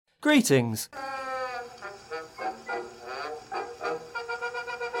Greetings.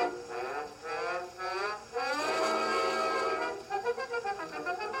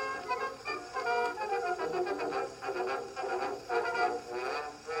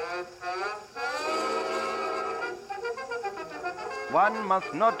 One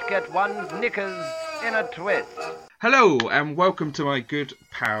must not get one's knickers in a twist. Hello and welcome to my good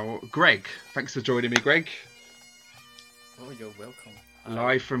pal Greg. Thanks for joining me, Greg. Oh, you're welcome.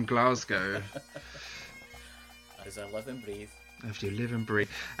 Live from Glasgow. As I live and breathe. As you live and breathe.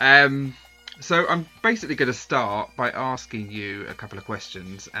 So I'm basically going to start by asking you a couple of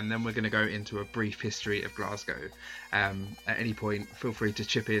questions, and then we're going to go into a brief history of Glasgow. At any point, feel free to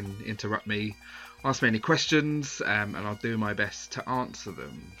chip in, interrupt me, ask me any questions, and I'll do my best to answer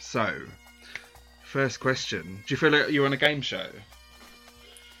them. So, first question. Do you feel like you're on a game show?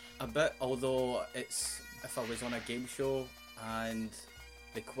 A bit, although it's if I was on a game show and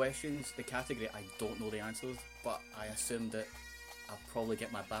the questions, the category, I don't know the answers, but I assume that I'll probably get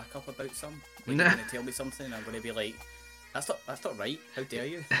my back up about some. Like you're going to tell me something and I'm going to be like, that's not right, how dare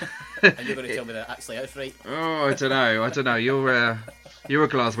you? And you're going to tell me that actually is right. Oh, I don't know. You're a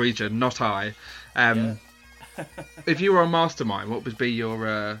Glaswegian, not I. Yeah. If you were on Mastermind, what would be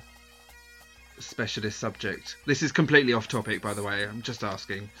your specialist subject? This is completely off topic, by the way. I'm just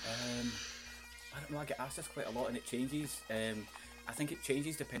asking. I don't know, I get asked this quite a lot and it changes. I think it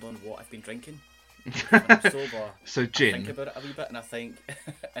changes depending on what I've been drinking. When I'm sober, So I gin. think about it a wee bit and I think,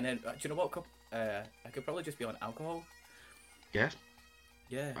 and then, do you know what, I could probably just be on alcohol. Yeah.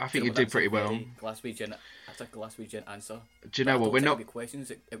 Yeah. I think Do you know do what, pretty that's a well. very Glaswegian, that's a Glaswegian answer. Do you But know I what? don't We're think not. it'd be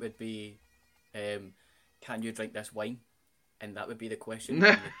questions. It would be, can you drink this wine? And that would be the question. And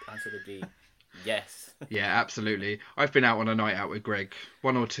the answer would be yes. Yeah, absolutely. I've been out on a night out with Greg,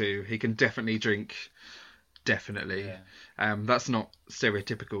 one or two. He can definitely drink. Definitely. Yeah. That's not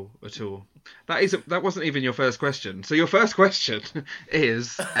stereotypical at all. That wasn't even your first question. So your first question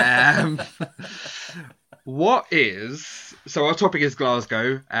is, what is? So our topic is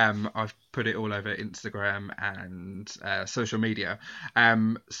Glasgow. I've put it all over Instagram and social media.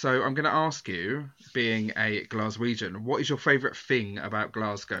 So I'm going to ask you, being a Glaswegian, what is your favourite thing about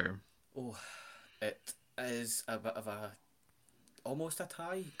Glasgow? Oh, it is a bit of a almost a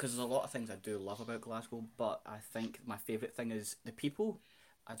tie because there's a lot of things I do love about Glasgow, but I think my favourite thing is the people.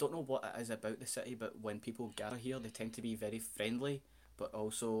 I don't know what it is about the city, but when people gather here, they tend to be very friendly, but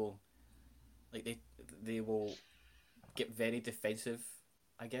also like they will get very defensive.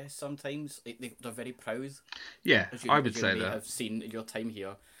 I guess sometimes like, they're very proud. Yeah, As I would as say may that. have seen in your time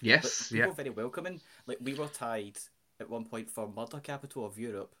here. Yes, But yeah. people are very welcoming. Like we were tied at one point for murder capital of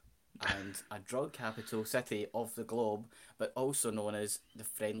Europe and a drug capital city of the globe, but also known as the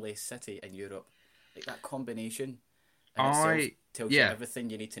friendliest city in Europe. Like that combination in itself tells you everything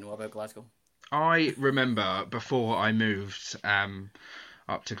you need to know about Glasgow. I remember before I moved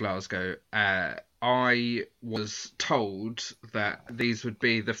up to Glasgow, I was told that these would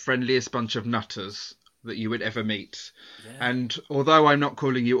be the friendliest bunch of nutters that you would ever meet. Yeah. And although I'm not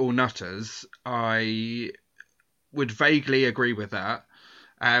calling you all nutters, I would vaguely agree with that.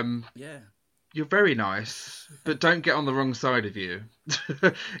 Yeah. You're very nice, but don't get on the wrong side of you.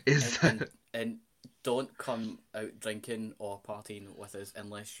 And don't come out drinking or partying with us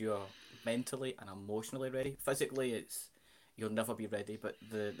unless you're mentally and emotionally ready. Physically, you'll never be ready, but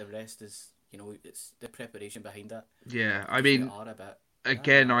the rest is, it's the preparation behind that. Yeah, I You mean, are a bit,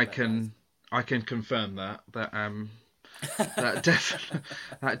 again, you are a I bit can confirm that that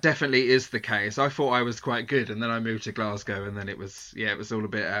definitely is the case. I thought I was quite good, and then I moved to Glasgow, and then it was all a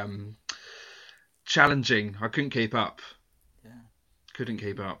bit challenging. I couldn't keep up. Yeah. Couldn't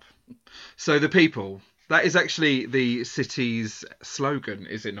keep up. So the people, that is actually the city's slogan,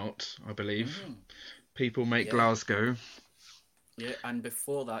 is it not? I believe. People make Glasgow. Yeah, and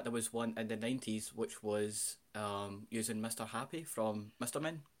before that, there was one in the 90s, which was using Mr. Happy from Mr.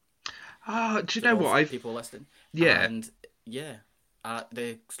 Men. Ah, do you know what? People listening. Yeah. And yeah,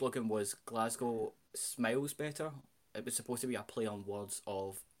 the slogan was Glasgow smiles better. It was supposed to be a play on words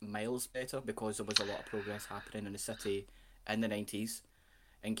of miles better because there was a lot of progress happening in the city in the 90s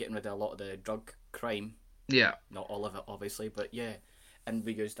and getting rid of a lot of the drug crime. Yeah. Not all of it, obviously, but yeah. And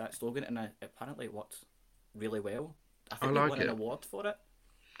we used that slogan and apparently it worked really well. I think we won an award for it.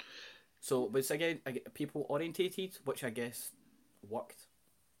 So it was, again, people orientated, which I guess worked.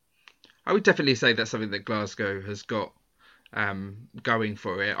 I would definitely say that's something that Glasgow has got going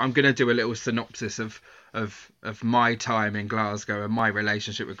for it. I'm going to do a little synopsis of my time in Glasgow and my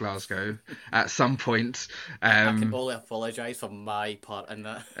relationship with Glasgow at some point. I can only apologise for my part in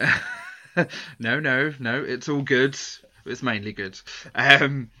that. No, it's all good. It's mainly good.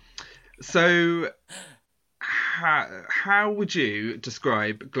 So, how would you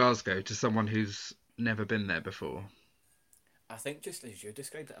describe Glasgow to someone who's never been there before? I think just as you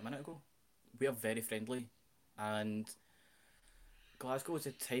described it a minute ago, we are very friendly, and Glasgow is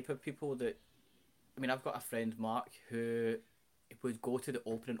the type of people that, I mean, I've got a friend, Mark, who would go to the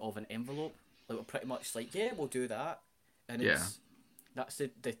opening of an envelope, like we're pretty much like, yeah, we'll do that, and Yeah. that's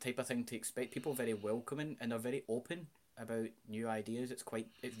the type of thing to expect. People are very welcoming and they're very open about new ideas. It's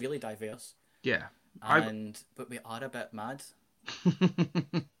really diverse, Yeah. but we are a bit mad.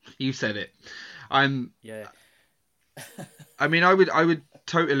 You said it. I'm. Yeah, I mean, I would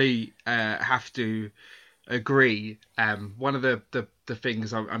totally have to agree. One of the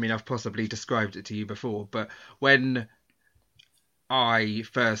things, I mean, I've possibly described it to you before, but when I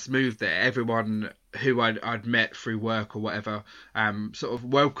first moved there, everyone who I'd met through work or whatever, sort of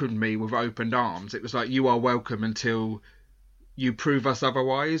welcomed me with open arms. It was like, you are welcome until you prove us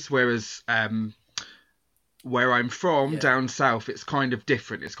otherwise. Whereas where I'm from, yeah, down south, it's kind of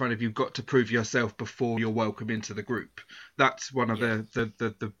different. It's kind of, you've got to prove yourself before you're welcome into the group. That's one of yeah.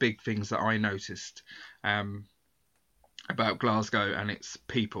 the big things that I noticed about Glasgow and its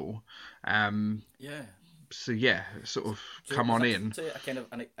people. Yeah. So yeah, sort of So come on there's in. actually a kind of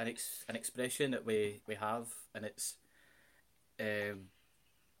an expression that we have, and it's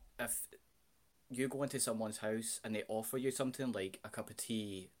if you go into someone's house and they offer you something like a cup of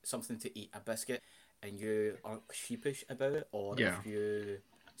tea, something to eat, a biscuit, and you are sheepish about it, or Yeah. if you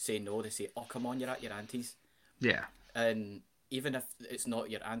say no, they say, "Oh, come on, you're at your auntie's," Yeah, and even if it's not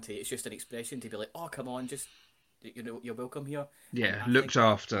your auntie, it's just an expression to be like, "Oh, come on, just you're welcome here." And yeah, I looked think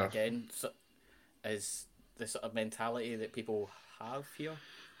that, after. again, is the sort of mentality that people have here.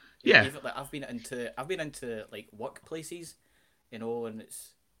 Yeah, Even like I've been into like workplaces, and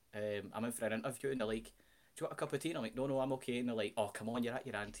it's I'm in for an interview and they're like, "Do you want a cup of tea?" And I'm like, "No, I'm okay." And they're like, "Oh, come on, you're at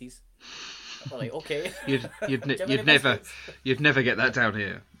your auntie's." We're like, "Okay." you'd you'd Do you have you'd any never biscuits? you'd never get that down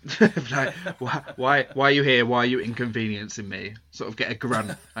here. Like, why are you here? Why are you inconveniencing me? Sort of get a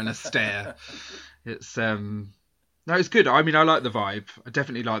grunt and a stare. It's no, it's good. I mean, I like the vibe. I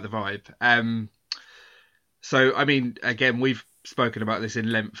definitely like the vibe. So I mean, again, we've spoken about this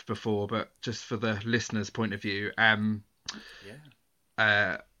in length before, but just for the listeners' point of view, Yeah,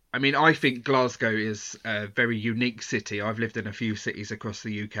 I mean, I think Glasgow is a very unique city. I've lived in a few cities across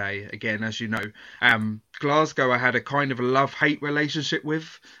the UK. Again, as you know, Glasgow I had a kind of a love-hate relationship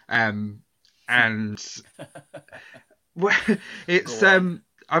with, and well, it's go on,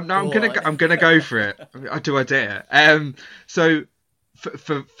 I'm go gonna on. I'm gonna go for it. I dare. So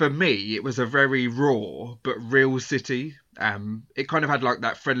for me, it was a very raw but real city. It kind of had like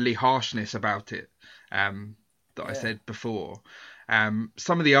that friendly harshness about it. That I Yeah, said before.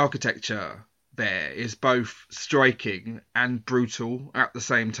 Some of the architecture there is both striking and brutal at the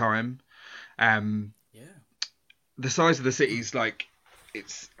same time. Um, yeah, the size of the city is like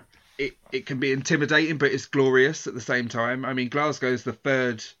it's it can be intimidating, but it's glorious at the same time. I mean, Glasgow is the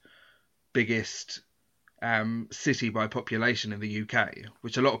third biggest city by population in the UK,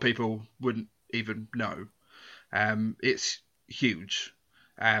 which a lot of people wouldn't even know. It's huge,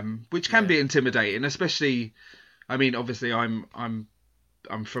 which can yeah, be intimidating, especially. I mean, obviously, I'm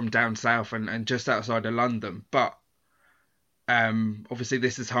from down south and just outside of London, but obviously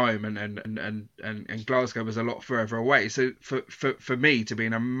this is home, and Glasgow was a lot further away. So for me to be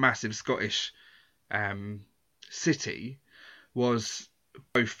in a massive Scottish city was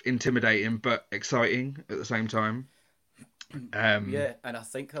both intimidating but exciting at the same time. Um, yeah. And I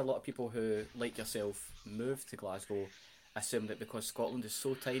think a lot of people who, like yourself, move to Glasgow assume that because Scotland is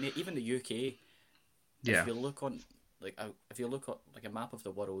so tiny, even the UK, yeah, if you look on if you look at like a map of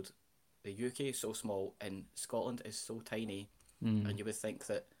the world, the UK is so small and Scotland is so tiny, and you would think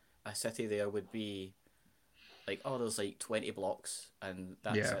that a city there would be like, oh, there's like 20 blocks and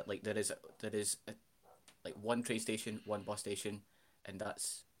that's yeah, it. Like there is like one train station, one bus station, and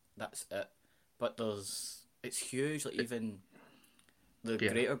that's it. But it's huge. Like even the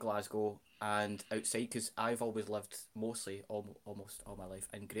yeah, Greater Glasgow and outside, because I've always lived mostly almost all my life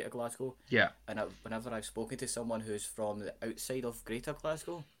in Greater Glasgow, yeah, and whenever I've spoken to someone who's from the outside of Greater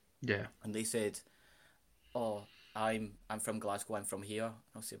Glasgow, yeah, and they said, "Oh, I'm from Glasgow. I'm from here,"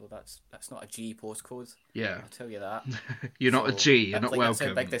 I'll say, "Well, that's not a G postcode. yeah. I'll tell you that." You're not a So G. You're that's not like that's how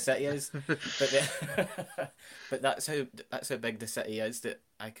big welcome. the city is, but that's how big the city is that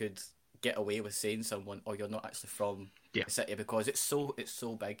I could get away with saying someone, "Oh, you're not actually from Yeah, the city," because it's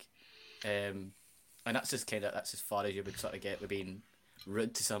so big, and that's as far as you would sort of get with being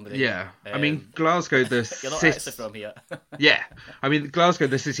rude to somebody. Yeah, I mean, Glasgow, the You're not actually from here. yeah, I mean, Glasgow,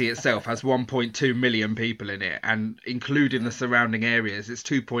 the city itself, has 1.2 million people in it, and including the surrounding areas, it's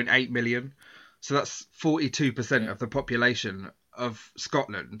 2.8 million. So that's 42% of the population of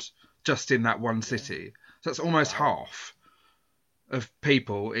Scotland just in that one city. So that's almost half of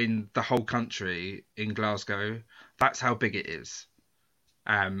people in the whole country in Glasgow. That's how big it is.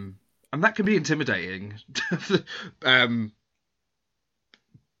 And that can be intimidating.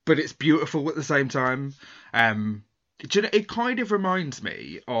 But it's beautiful at the same time. Do you know, it kind of reminds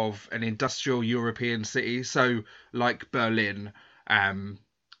me of an industrial European city, so like Berlin,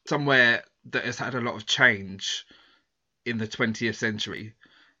 somewhere that has had a lot of change in the 20th century,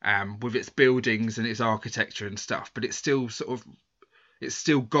 with its buildings and its architecture and stuff, but it's still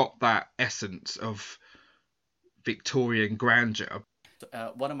got that essence of Victorian grandeur.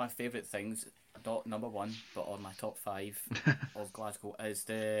 One of my favourite things, not number one, but on my top 5 of Glasgow, is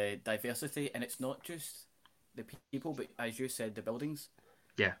the diversity, and it's not just the people, but as you said, the buildings.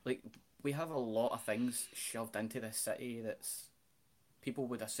 Yeah. Like, we have a lot of things shoved into this city that's people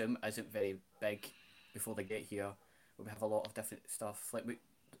would assume isn't very big before they get here. We have a lot of different stuff. Like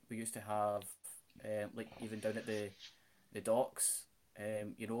we used to have, like even down at the docks. There's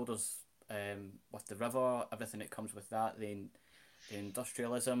with the river, everything that comes with that. The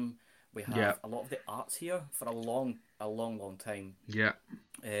industrialism. We have a lot of the arts here for a long time. Yeah.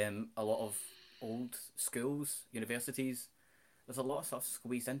 A lot of old schools, universities. There's a lot of stuff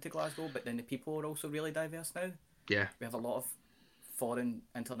squeezed into Glasgow, but then the people are also really diverse now. Yeah. We have a lot of foreign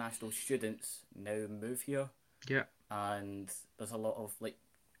international students now move here. Yeah. And there's a lot of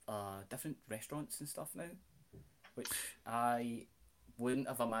different restaurants and stuff now, which I wouldn't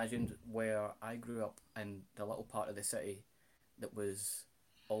have imagined where I grew up in the little part of the city that was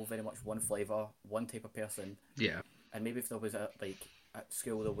all very much one flavour, one type of person. Yeah. And maybe if there was at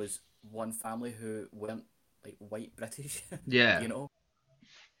school there was one family who weren't white British. Yeah.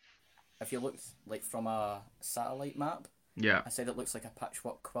 If you looked from a satellite map, yeah, I said it looks like a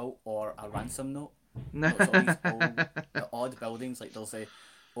patchwork quilt or a ransom note. It's all these the odd buildings, there's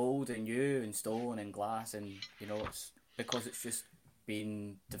old and new and stone and glass, and it's because it's just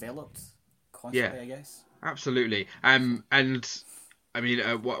been developed constantly. Yeah. I guess. Absolutely. And I mean,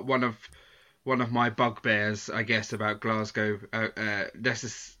 one of my bugbears, I guess, about Glasgow, this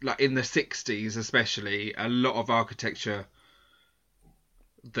is in the 60s especially, a lot of architecture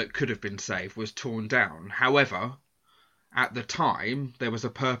that could have been saved was torn down. However, at the time, there was a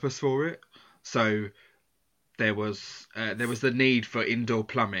purpose for it. So there was the need for indoor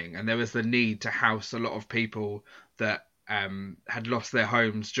plumbing, and there was the need to house a lot of people that had lost their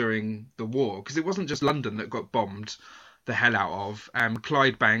homes during the war, because it wasn't just London that got bombed the hell out of.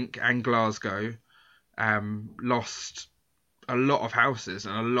 Clydebank and Glasgow lost a lot of houses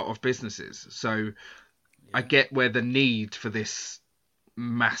and a lot of businesses. So I get where the need for this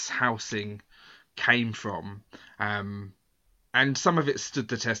mass housing came from. And some of it stood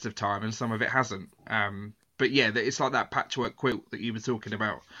the test of time and some of it hasn't. But yeah, it's like that patchwork quilt that you were talking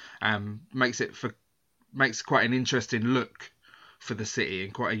about. Makes quite an interesting look for the city,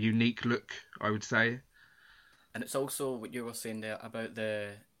 and quite a unique look, I would say. And it's also what you were saying there about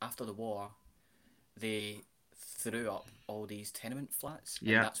after the war, they threw up all these tenement flats.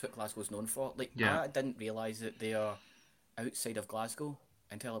 Yeah. And that's what Glasgow's known for. I didn't realise that they are outside of Glasgow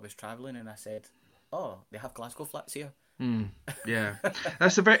until I was travelling, and I said, oh, they have Glasgow flats here. Yeah,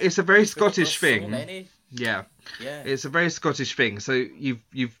 it's a very Scottish thing. So many. Yeah, it's a very Scottish thing. So you've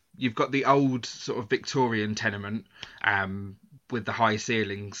got the old sort of Victorian tenement, with the high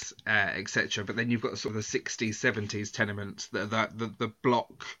ceilings, etc. But then you've got sort of the 60s, 70s tenements, the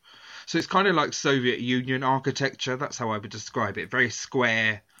block. So it's kind of like Soviet Union architecture. That's how I would describe it. Very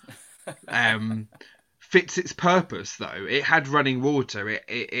square. Fits its purpose though. It had running water.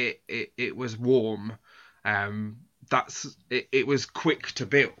 It was warm. It was quick to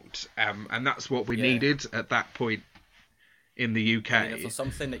build, and that's what we needed at that point in the UK. I mean, if there's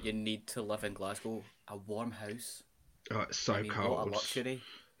something that you need to live in Glasgow, a warm house. Oh, it's so cold. What a luxury!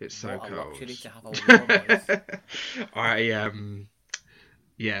 It's so what cold. A luxury to have a warm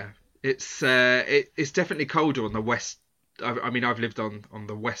house. It's definitely colder on the west. I mean, I've lived on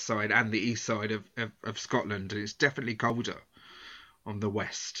the west side and the east side of Scotland, and it's definitely colder on the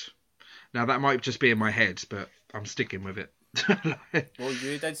west. Now, that might just be in my head, but I'm sticking with it. Well,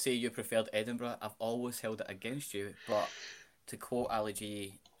 you did say you preferred Edinburgh. I've always held it against you, but to quote Ali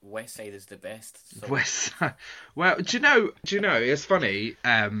G, West Side is the best. So. West Side. Well, do you know? It's funny.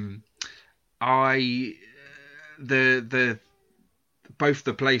 Both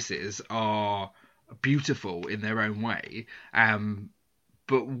the places are beautiful in their own way.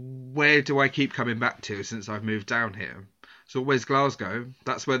 but where do I keep coming back to since I've moved down here? It's always Glasgow.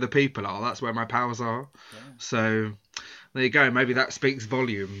 That's where the people are. That's where my pals are. Yeah. So there you go. Maybe that speaks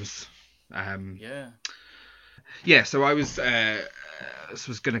volumes. Yeah. So I was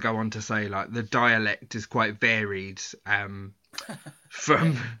going to go on to say, like, the dialect is quite varied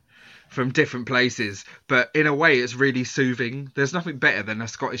from different places, but in a way it's really soothing. There's nothing better than a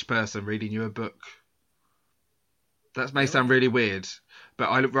Scottish person reading you a book. That may sound really weird, but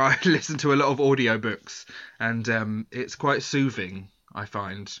I listen to a lot of audiobooks, and it's quite soothing, I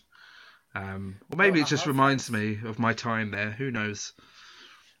find. Or maybe it just reminds me of my time there. Who knows?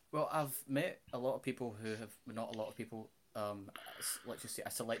 Well, I've met a lot of people who have, not a lot of people, let's just say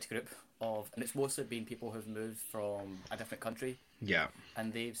a select group of, and it's mostly been people who've moved from a different country. Yeah.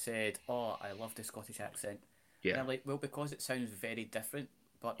 And they've said, "Oh, I love the Scottish accent." Yeah. And I'm like, well, because it sounds very different,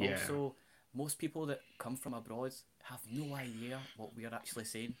 but also most people that come from abroad have no idea what we're actually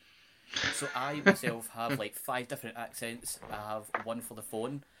saying. So I myself have like 5 different accents. I have one for the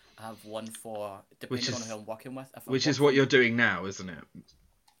phone. I have one for depending on who I'm working with. Which is what you're doing now, isn't it?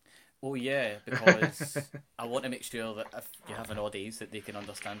 Oh yeah, because I want to make sure that if you have an audience that they can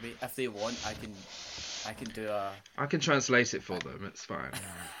understand me. If they want, I can do a. I can translate it for them. It's fine.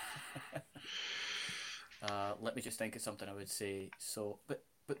 Let me just think of something I would say. So, but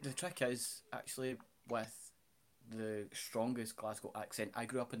the trick is actually with the strongest Glasgow accent. I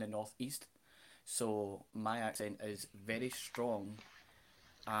grew up in the northeast, so my accent is very strong,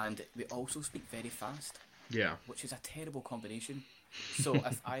 and we also speak very fast. Yeah. Which is a terrible combination. So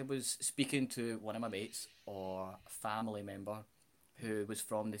if I was speaking to one of my mates or a family member who was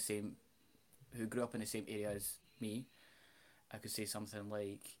who grew up in the same area as me, I could say something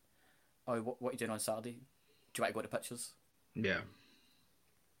like, "Oh, what are you doing on Saturday? Do you want to go to pictures?" Yeah.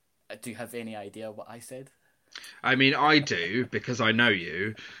 Do you have any idea what I said? I mean, I do, because I know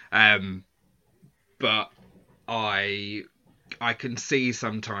you, but I can see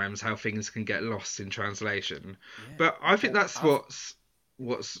sometimes how things can get lost in translation. Yeah. But I think that's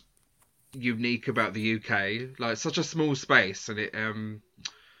what's unique about the UK. Like, such a small space, and it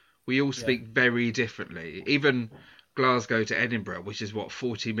we all speak very differently. Even Glasgow to Edinburgh, which is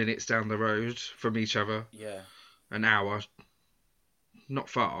 40 minutes down the road from each other. Yeah. An hour. Not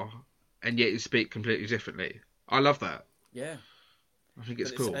far. And yet you speak completely differently. I love that. Yeah. I think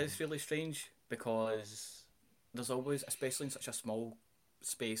it's cool. It's really strange because there's always, especially in such a small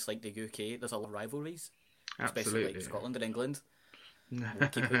space like the UK, there's a lot of rivalries. Absolutely. Especially like Scotland and England.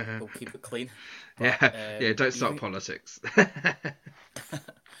 We'll keep it clean. But, don't start politics.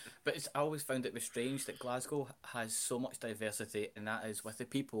 But I always found it was strange that Glasgow has so much diversity, and that is with the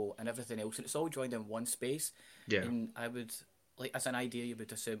people and everything else, and it's all joined in one space. Yeah. And I would, like, as an idea, you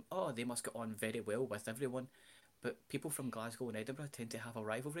would assume, oh, they must get on very well with everyone. But people from Glasgow and Edinburgh tend to have a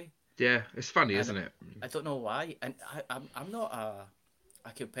rivalry. Yeah, it's funny, isn't it? I don't know why, and I'm not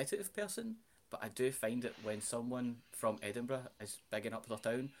a competitive person, but I do find it when someone from Edinburgh is bigging up their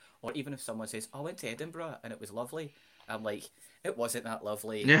town, or even if someone says, "I went to Edinburgh and it was lovely," I'm like, it wasn't that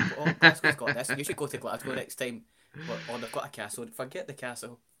lovely. Yeah. Oh, Glasgow's got this. You should go to Glasgow next time. Or they've got a castle. Forget the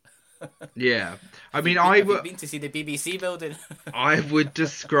castle. Yeah. I mean, Have you been to see the BBC building? I would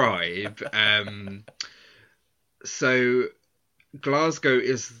describe... so, Glasgow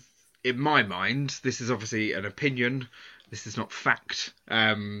is, in my mind, this is obviously an opinion. This is not fact.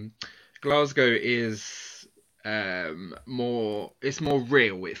 Glasgow is more... It's more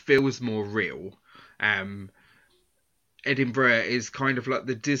real. It feels more real. Edinburgh is kind of like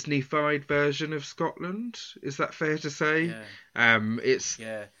the Disney-fied version of Scotland. Is that fair to say? Yeah. It's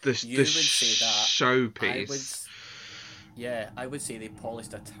the showpiece. I would say they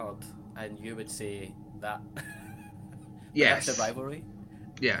polished a turd, and you would say that. Yes. That's a rivalry.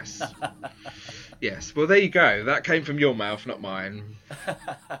 Yes. Yes. Well, there you go. That came from your mouth, not mine.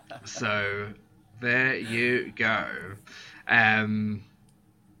 So there you go.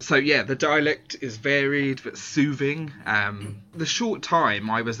 So yeah, the dialect is varied but soothing. The short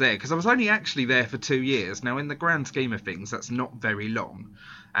time I was there, because I was only actually there for 2 years. Now, in the grand scheme of things, that's not very long.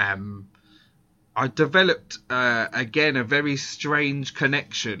 I developed again a very strange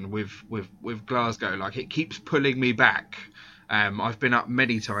connection with Glasgow. Like, it keeps pulling me back. I've been up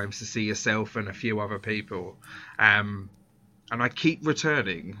many times to see yourself and a few other people. And I keep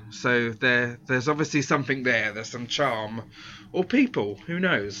returning. So there's obviously something there. There's some charm. Or people, who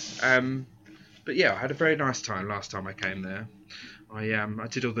knows. But yeah, I had a very nice time last time I came there. I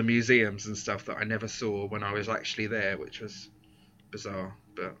did all the museums and stuff that I never saw when I was actually there, which was bizarre.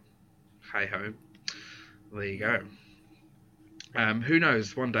 But hey ho. There you go. Who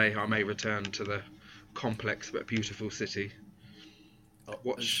knows, one day I may return to the complex but beautiful city. Oh,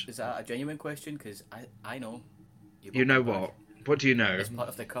 Watch. is that a genuine question? Because I know. You won't know come back. what? What do you know? It's part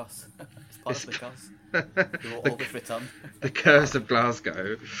of the curse. It's part of the curse. You will the, always return. the curse of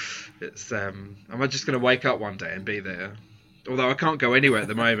Glasgow. It's am I just going to wake up one day and be there? Although I can't go anywhere at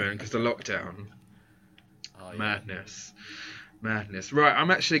the moment because of the lockdown. Oh, yeah. Madness. Right,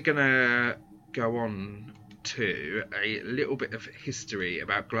 I'm actually going to go on to a little bit of history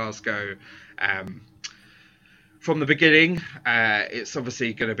about Glasgow. From the beginning, it's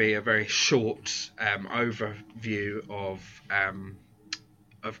obviously going to be a very short overview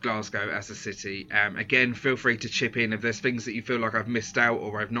of Glasgow as a city. Again, feel free to chip in if there's things that you feel like I've missed out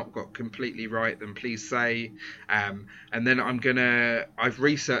or I've not got completely right, then please say. And then I've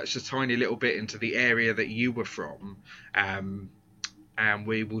researched a tiny little bit into the area that you were from, and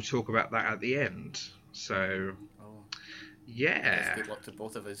we will talk about that at the end. So, yeah. Good luck to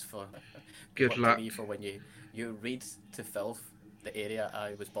both of us for. Good luck to me for when you read to filth the area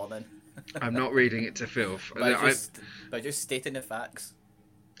I was born in. I'm not reading it to filth. By just stating the facts.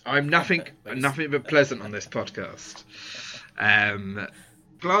 I'm nothing but pleasant on this podcast.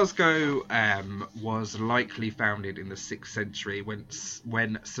 Glasgow was likely founded in the 6th century when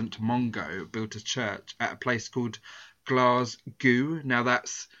St Mungo built a church at a place called Glasgow. Now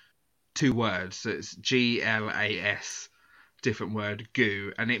that's 2 words, so it's Glas, different word,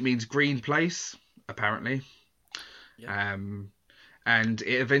 goo, and it means green place, apparently. Yeah. And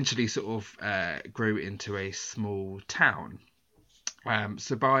it eventually sort of grew into a small town.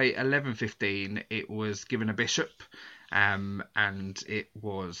 So by 1115, it was given a bishop, and it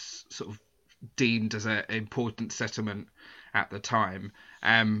was sort of deemed as an important settlement at the time.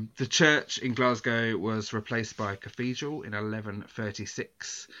 The church in Glasgow was replaced by a cathedral in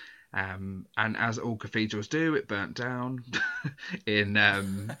 1136. And as all cathedrals do, it burnt down in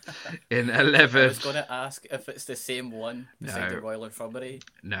 11. I was going to ask if it's the same one beside the Royal Infirmary.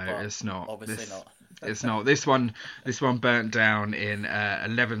 No, it's not. Obviously not. It's not. This one burnt down in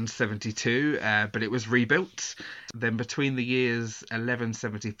 1172, but it was rebuilt. Then between the years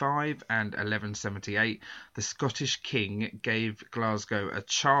 1175 and 1178, the Scottish king gave Glasgow a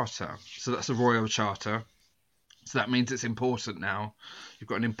charter. So that's a royal charter. So that means it's important now. You've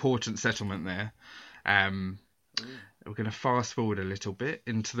got an important settlement there. We're going to fast forward a little bit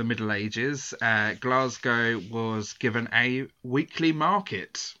into the Middle Ages. Glasgow was given a weekly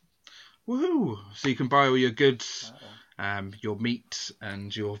market. Woohoo! So you can buy all your goods, your meat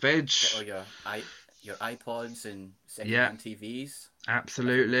and your veg. Get all your iPods and second-hand TVs.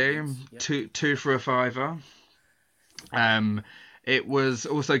 Absolutely. Yeah. Two for a fiver. It was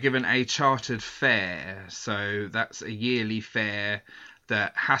also given a chartered fair, so that's a yearly fair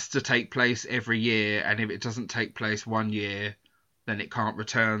that has to take place every year, and if it doesn't take place one year, then it can't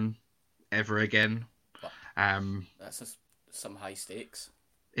return ever again. That's some high stakes.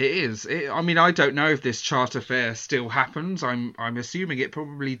 It is. I mean, I don't know if this charter fair still happens. I'm assuming it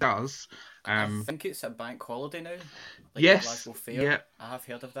probably does. I think it's a bank holiday now. Like yes. The Glasgow Fair. Yeah. I have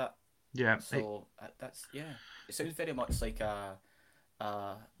heard of that. Yeah. So that's It sounds very much like a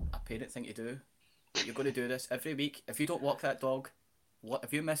parent thing to do. You're going to do this every week. If you don't walk that dog,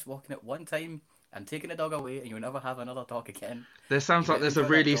 if you miss walking it one time and taking the dog away, and you'll never have another dog again. There sounds like there's a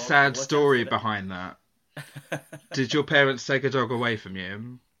really sad story behind that. Did your parents take a dog away from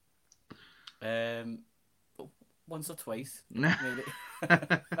you? Once or twice, maybe.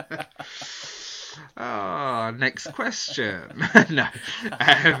 Next question. No.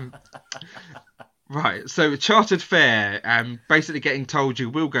 Right, so chartered fair, basically getting told you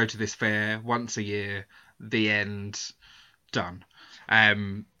will go to this fair once a year, the end, done.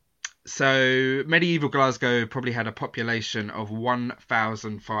 So medieval Glasgow probably had a population of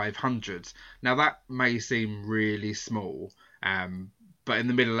 1,500. Now that may seem really small, but in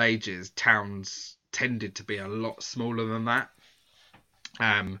the Middle Ages, towns tended to be a lot smaller than that.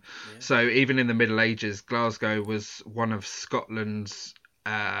 So even in the Middle Ages, Glasgow was one of Scotland's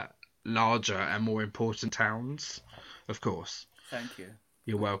larger and more important towns, of course. Thank you.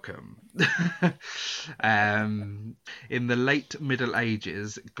 You're welcome. In the late Middle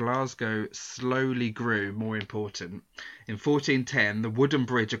Ages, Glasgow slowly grew more important. In 1410, the wooden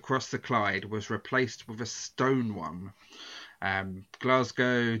bridge across the Clyde was replaced with a stone one.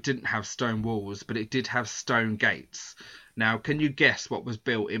 Glasgow didn't have stone walls, but it did have stone gates. Now, can you guess what was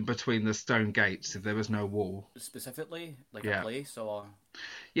built in between the stone gates if there was no wall? Specifically, like a place or?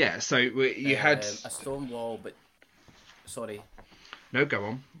 Yeah, so you had a stone wall, but sorry. No, go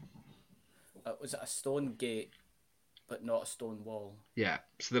on. Was it a stone gate, but not a stone wall? Yeah,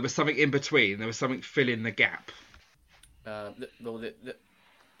 so there was something in between. There was something filling the gap. The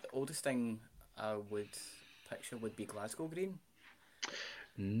oldest thing I would picture would be Glasgow Green.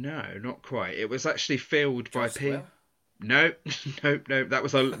 No, not quite. It was actually filled by George Square? No, no. That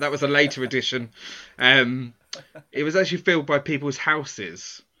was a later addition. It was actually filled by people's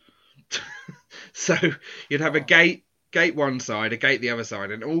houses. So you'd have a Oh, gate one side, a gate the other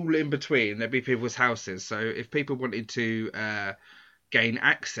side, and all in between there'd be people's houses. So if people wanted to gain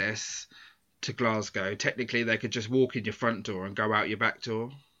access to Glasgow, technically they could just walk in your front door and go out your back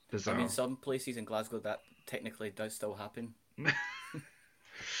door. I mean, Bizarre. some places in Glasgow that technically does still happen.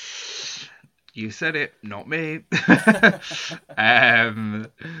 You said it, not me. um,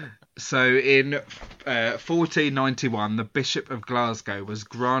 so in 1491, the Bishop of Glasgow was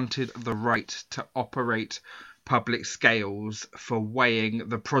granted the right to operate public scales for weighing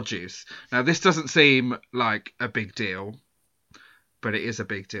the produce. Now, this doesn't seem like a big deal, but it is a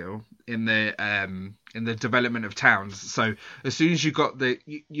big deal in the development of towns. So as soon as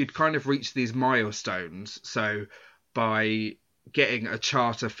you'd kind of reach these milestones. So by getting a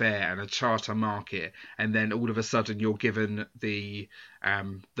charter fair and a charter market, and then all of a sudden you're given the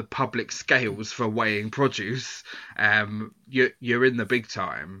public scales for weighing produce, you're in the big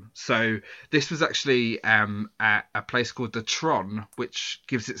time. So this was actually at a place called the Tron, which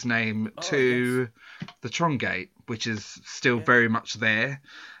gives its name Oh, yes. to the Tron Gate, which is still Yeah. very much there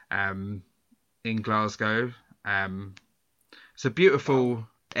in Glasgow. It's a beautiful Wow.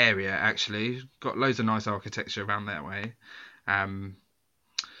 area, actually. Got loads of nice architecture around that way.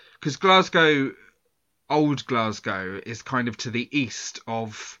 Because Glasgow, old Glasgow, is kind of to the east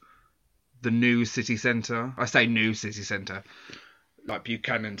of the new city centre. I say new city centre, like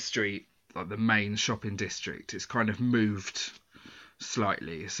Buchanan Street, like the main shopping district. It's kind of moved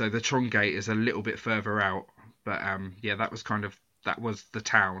slightly. So the Trongate is a little bit further out. But yeah, that was the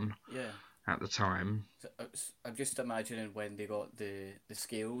town Yeah. at the time. So I'm just imagining when they got the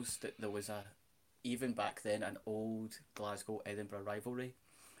scales that there was even back then an old Glasgow Edinburgh rivalry,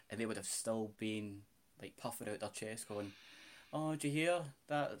 and they would have still been like puffing out their chest, going, "Oh, did you hear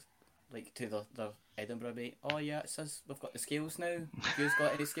that?" Like to the Edinburgh mate. "Oh yeah, it says we've got the scales now. You've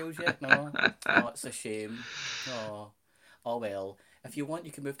got any scales yet? No. Oh, it's a shame. Oh, oh well. If you want,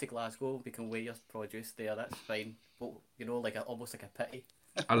 you can move to Glasgow. We can weigh your produce there. That's fine. But like almost like a pity."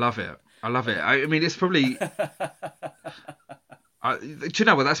 I love it. I love it. I mean, it's probably. Do you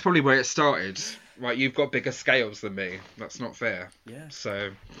know what? That's probably where it started. Right, you've got bigger scales than me. That's not fair. Yeah,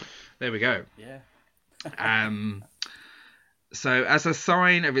 So, there we go. yeah. Um, so, as a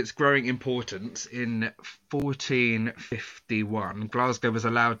sign of its growing importance, in 1451, Glasgow was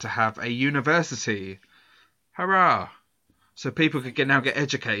allowed to have a university. Hurrah! So people could now get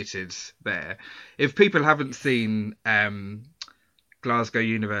educated there. If people haven't seen Glasgow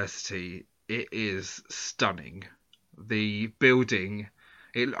University, it is stunning. The building,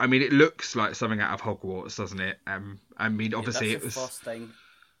 it looks like something out of Hogwarts, doesn't it? I mean, Yeah, obviously that's it the was. first thing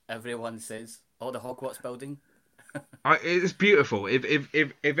everyone says. Oh, the Hogwarts building. It's beautiful.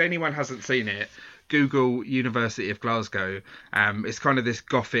 If anyone hasn't seen it, Google University of Glasgow. It's kind of this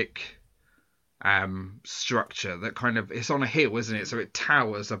Gothic structure that it's on a hill, isn't it? So it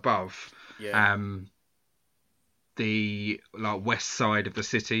towers above Yeah, the like west side of the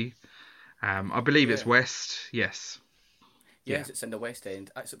city. I believe it's yeah. west. Yes. Yeah. Yes, it's in the West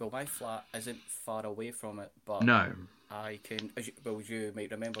End. Actually, well, my flat isn't far away from it, but No. I can, as you might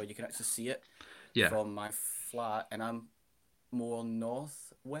remember, you can actually see it Yeah. from my flat, and I'm more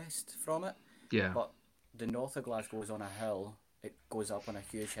northwest from it. Yeah. But the north of Glasgow is on a hill. It goes up on a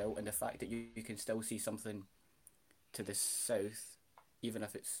huge hill, and the fact that you can still see something to the south, even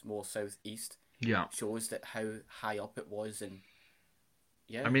if it's more southeast, Yeah. shows that how high up it was, and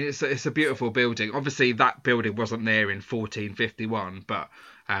I yeah, mean, it's a beautiful building. Obviously, that building wasn't there in 1451, but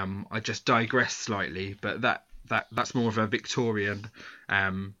I just digress slightly. But that's more of a Victorian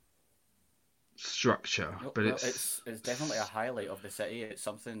structure. no, But well, it's it's definitely a highlight of the city. It's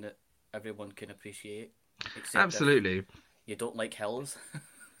something that everyone can appreciate, except if absolutely. you don't like hills.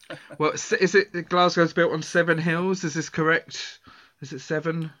 Well, is it Glasgow's built on 7 hills? Is this correct? Is it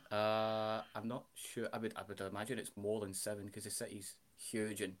 7? I'm not sure. I would imagine it's more than seven because the city's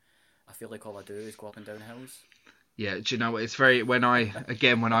huge, and I feel like all I do is go up and down hills. Yeah, do you know what? It's very when I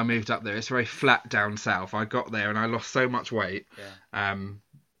moved up there, it's very flat down south. I got there and I lost so much weight. Yeah,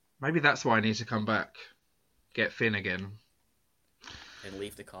 Maybe that's why I need to come back, get thin again. and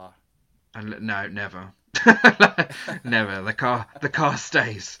leave the car. And no, never, never. The car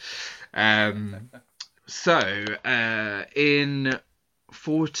stays. So in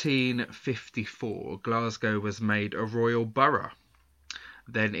 1454, Glasgow was made a royal borough.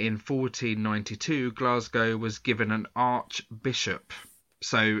 Then in 1492, Glasgow was given an archbishop.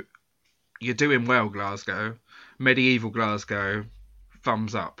 So you're doing well, Glasgow. Medieval Glasgow,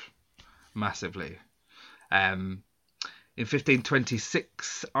 thumbs up massively. In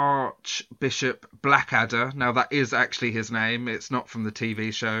 1526, Archbishop Blackadder. Now that is actually his name. It's not from the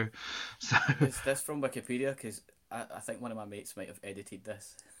TV show. So Is this from Wikipedia? Because I think one of my mates might have edited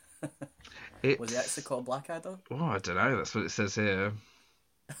this. Was he actually called Blackadder? Oh, I don't know. That's what it says here.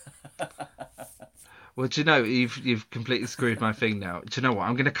 Well, do you know, you've completely screwed my thing now. Do you know what?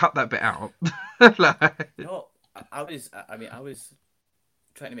 I'm going to cut that bit out. No, I was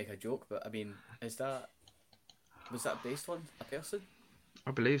trying to make a joke, but I mean, was that based on a person?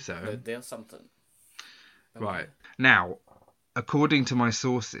 I believe so. There's something. Right. Now, according to my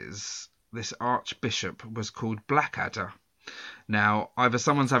sources, this archbishop was called Blackadder. Now, either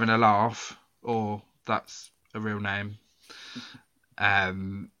someone's having a laugh, or that's a real name.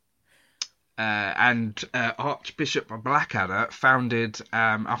 Archbishop Blackadder founded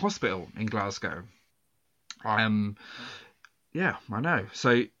a hospital in Glasgow. Yeah, I know.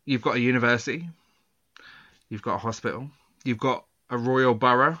 So you've got a university, you've got a hospital, you've got a royal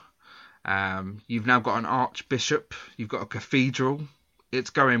borough, you've now got an archbishop, you've got a cathedral.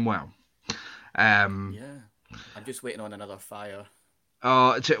 It's going well. Yeah, I'm just waiting on another fire.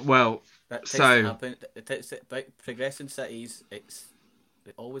 Well, That tends so to happen. Progressing cities, it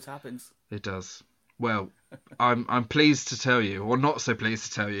always happens. it does. Well, I'm pleased to tell you, or not so pleased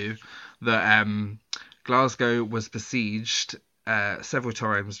to tell you, that Glasgow was besieged several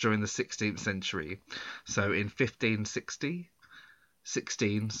times during the 16th century. So in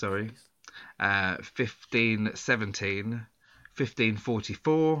 1517,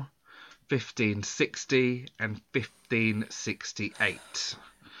 1544, 1560, and 1568.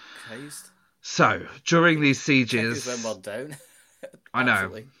 Christ. So during these sieges, Kick us when we're down. I know.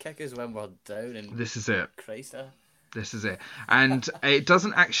 Absolutely. Kick us when we're down. And This is it. Christ. This is it. And it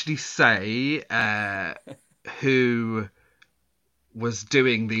doesn't actually say who was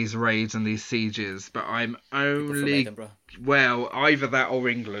doing these raids and these sieges, but I'm only... Well, either that or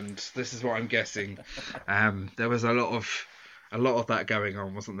England. This is what I'm guessing. There was a lot of that going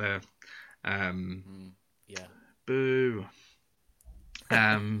on, wasn't there? Yeah. Boo.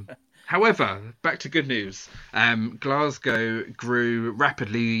 However, back to good news. Glasgow grew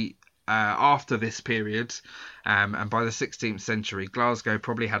rapidly after this period, and by the 16th century, Glasgow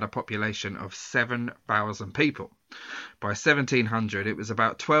probably had a population of 7,000 people. By 1700, it was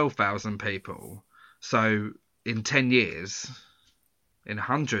about 12,000 people. So in 10 years, in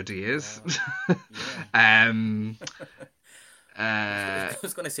 100 years, I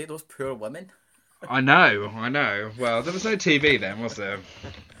was going to say those poor women. I know. Well, there was no TV then, was there?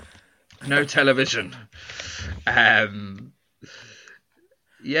 No television.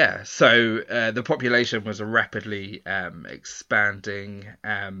 Yeah, so the population was rapidly expanding.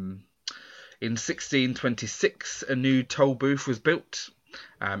 In 1626, a new toll booth was built.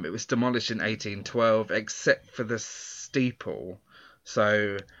 It was demolished in 1812, except for the steeple.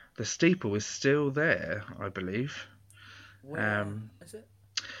 So the steeple is still there, I believe. Where is it?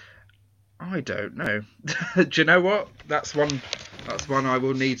 I don't know. Do you know what? That's one I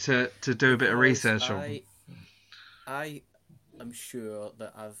will need to do a bit of research on. I am sure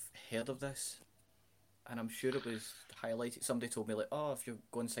that I've heard of this, and I'm sure it was highlighted. Somebody told me, like, oh, if you're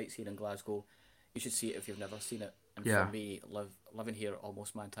going sightseeing in Glasgow, you should see it if you've never seen it. And Yeah. for me, living here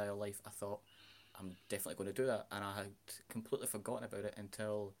almost my entire life, I thought, I'm definitely going to do that. And I had completely forgotten about it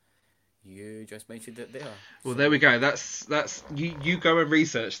until you just mentioned it there. Well, there we go. That's you go and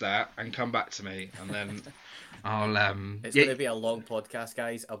research that and come back to me, and then I'll It's going to be a long podcast,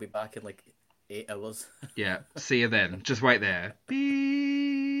 guys. I'll be back in like 8 hours. Yeah, see you then. Just wait there.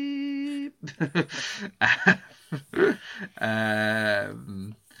 Beep.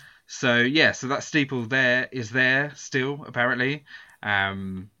 So that steeple there is there still apparently.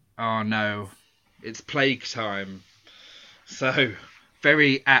 Oh no, it's plague time. So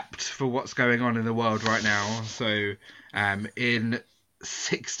very apt for what's going on in the world right now. So in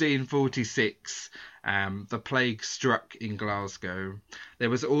 1646, the plague struck in Glasgow.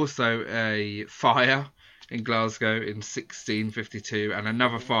 There was also a fire in Glasgow in 1652 and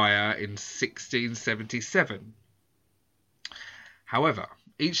another fire in 1677. However,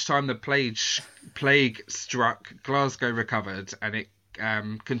 each time the plague struck, Glasgow recovered and it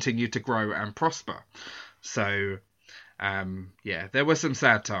continued to grow and prosper. So, there were some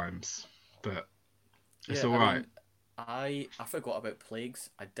sad times, but it's all right. I forgot about plagues.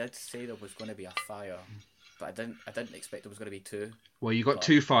 I did say there was going to be a fire, but I didn't expect there was going to be two. Well, you got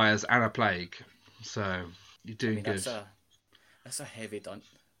 2 fires and a plague, so you're doing good. That's a heavy dunt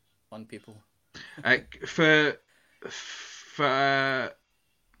on people. For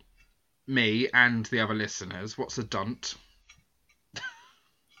me and the other listeners, what's a dunt?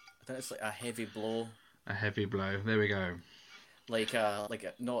 I think it's like a heavy blow, A heavy blow. There we go.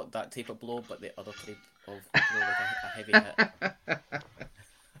 not that type of blow, but the other type of blow, like a heavy hit.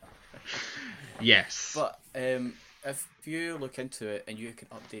 Yes. But if you look into it and you can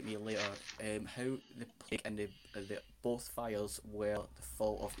update me later, how the plague and the both fires were the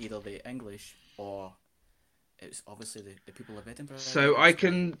fault of either the English or it's obviously the people of Edinburgh. So I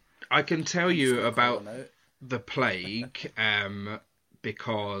can tell you Just about calling out. the plague,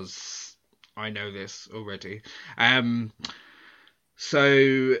 because I know this already.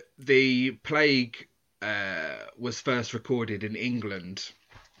 So the plague was first recorded in England,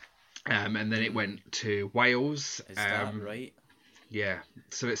 and then it went to Wales. Is that right? Yeah.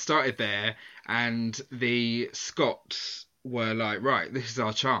 So it started there, and the Scots were like, right, this is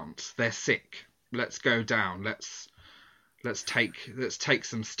our chance. They're sick. Let's go down. Let's take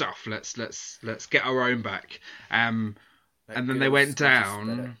some stuff. Let's get our own back. And then they went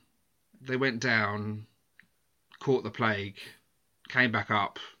down. They went down, caught the plague, came back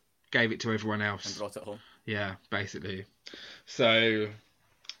up, gave it to everyone else, And brought it home. yeah, basically. So,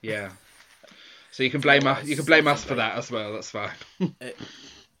 yeah. So you can blame us. You can blame us for that as well. That's fine.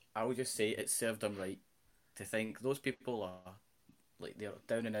 I would just say it served them right to think those people are like they're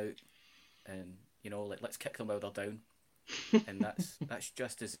down and out, and like let's kick them while they're down, and that's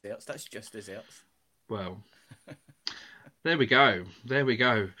just desserts. That's just desserts. Well, there we go. There we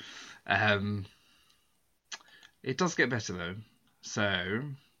go. It does get better though. So.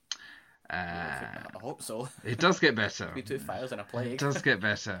 I hope so. It does get better. Be two fires and a plague. It does get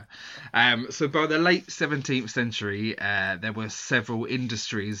better. So by the late 17th century, there were several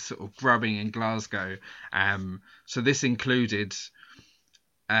industries sort of growing in Glasgow. So this included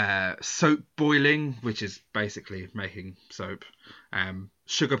soap boiling, which is basically making soap,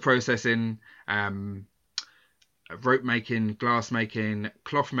 sugar processing, rope making, glass making,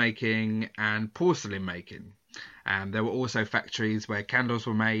 cloth making, and porcelain making. There were also factories where candles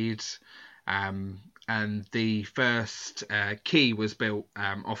were made, and the first quay was built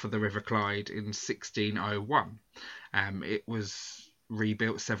off of the River Clyde in 1601. It was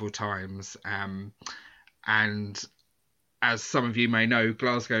rebuilt several times, and as some of you may know,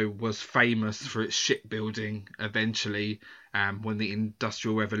 Glasgow was famous for its shipbuilding eventually. When the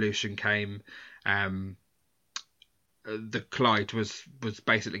Industrial Revolution came, the Clyde was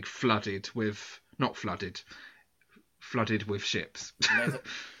basically flooded with ships.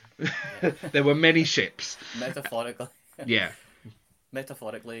 There were many ships. Metaphorically. Yeah.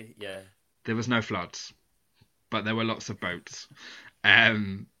 Metaphorically, yeah. There was no floods, but there were lots of boats.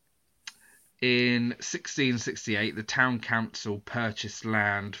 In 1668, the town council purchased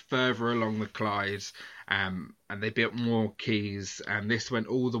land further along the Clyde, and they built more quays, and this went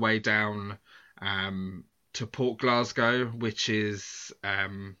all the way down to Port Glasgow, which is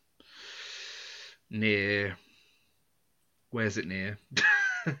near. Where's it near?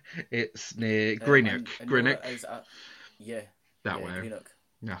 It's near Greenock. Greenock. That way. Greenock.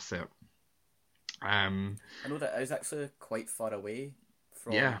 That's it. I know that is actually quite far away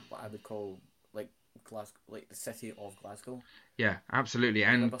from what I would call like Glasgow, like the city of Glasgow. Yeah, absolutely,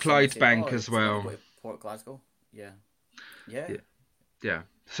 and Clydebank as well. Go to Port Glasgow. Yeah.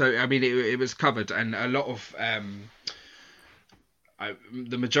 So I mean, it was covered, and a lot of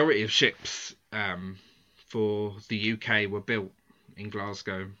the majority of ships for the UK were built in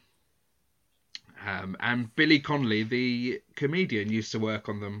Glasgow. And Billy Connolly, the comedian, used to work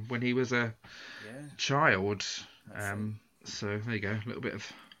on them when he was a child. So there you go, a little bit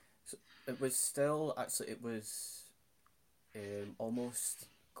of. So it was almost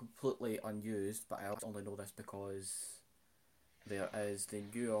completely unused, but I only know this because there is the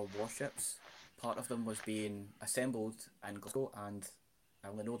newer warships. Part of them was being assembled in Glasgow, and I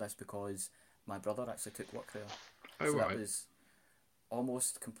only know this because my brother actually took work there. Oh, right. That was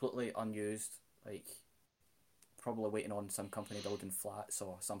almost completely unused, like probably waiting on some company building flats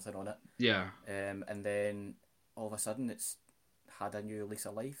or something on it. Yeah. And then all of a sudden it's had a new lease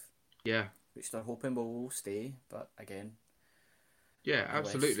of life. Yeah. Which they're hoping will stay, but again. Yeah,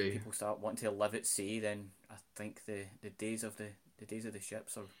 absolutely. If people start wanting to live at sea, then I think the days of the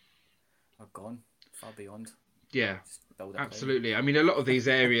ships are gone, far beyond. Yeah, absolutely. I mean, a lot of these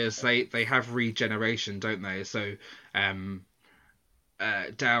areas they have regeneration, don't they? So, down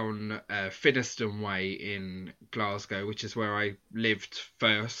Finniston Way in Glasgow, which is where I lived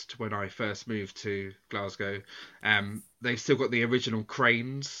first when I first moved to Glasgow, they've still got the original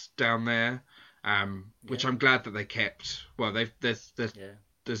cranes down there, which I'm glad that they kept. Well,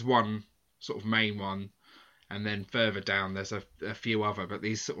 there's one sort of main one, and then further down there's a few other, but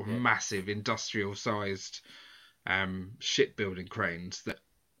these sort of massive industrial sized shipbuilding cranes that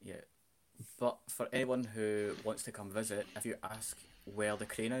Yeah. But for anyone who wants to come visit, if you ask where the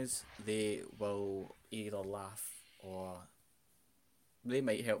crane is, they will either laugh or they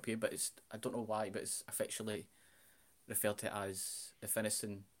might help you, but it's, I don't know why, but it's officially referred to as the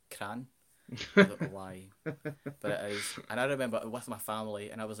Finiston Cran. I don't know why, but it is. And I remember with my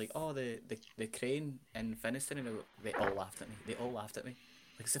family, and I was like, "Oh, the crane in Finiston," and they all laughed at me. They all laughed at me.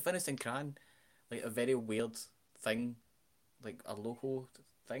 Like, it's the Finiston Cran, like a very weird thing, like a local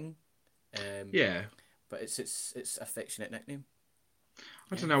thing. Yeah. But it's affectionate nickname.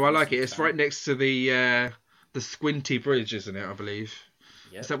 I don't know. I like it. It's right next to the Squinty Bridge, isn't it? I believe.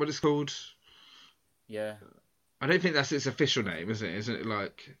 Yeah. Is that what it's called? Yeah. I don't think that's its official name, is it? Isn't it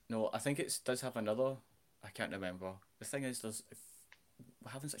like? No, I think it does have another. I can't remember. The thing is,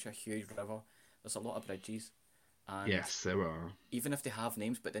 we're having such a huge river. There's a lot of bridges, and Yes, there are. even if they have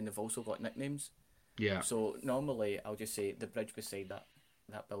names, but then they've also got nicknames. Yeah. So normally I'll just say the bridge beside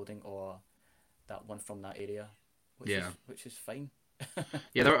that building or that one from that area, which is fine.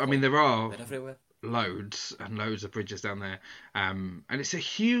 Yeah. There are They're everywhere. loads and loads of bridges down there, and it's a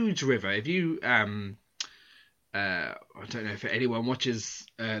huge river. If you I don't know if anyone watches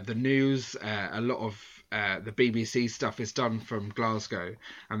the news. A lot of the BBC stuff is done from Glasgow,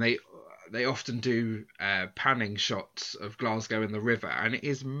 and they often do panning shots of Glasgow in the river, and it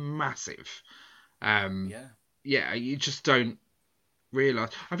is massive. Yeah, you just don't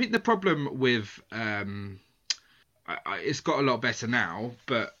realise. I think the problem with it's got a lot better now,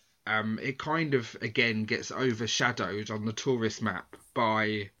 but it kind of again gets overshadowed on the tourist map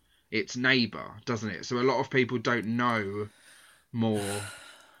by its neighbour, doesn't it? So a lot of people don't know more.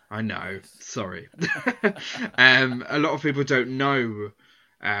 I know, sorry. A lot of people don't know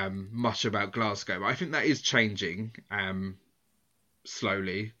much about Glasgow. I think that is changing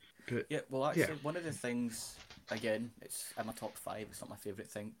slowly. But, Yeah, well, actually, one of the things, again, it's in my top 5. It's not my favourite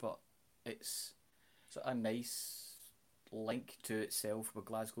thing, but it's sort of a nice link to itself, where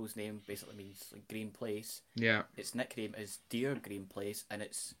Glasgow's name basically means like green place. Yeah. Its nickname is Deer Green Place, and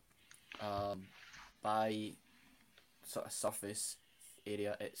it's by sort of surface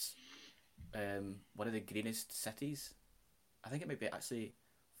area, it's one of the greenest cities. I think it might be actually,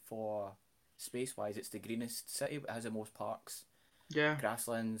 for space wise, it's the greenest city. It has the most parks,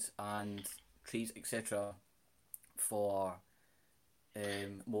 grasslands and trees, etc. for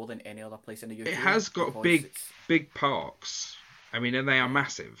more than any other place in the UK. It has got big parks. I mean, and they are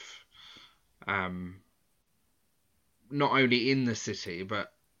massive. Not only in the city,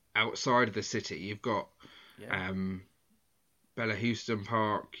 but outside of the city. You've got Bella Houston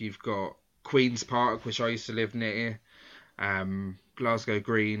Park. You've got Queen's Park, which I used to live near. Glasgow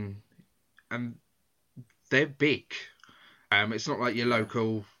Green, and they're big. It's not like your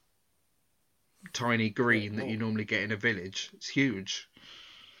local tiny green that you normally get in a village. It's huge.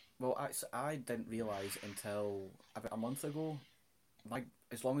 Well, I didn't realise until about a month ago.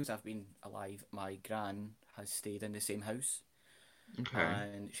 As long as I've been alive, my gran has stayed in the same house. Okay.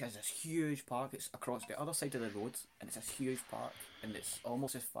 And she has this huge park. It's across the other side of the road, and it's this huge park, and it's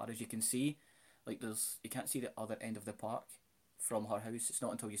almost as far as you can see. Like, you can't see the other end of the park from her house. It's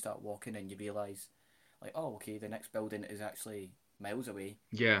not until you start walking and you realise, like, oh, okay, the next building is actually miles away.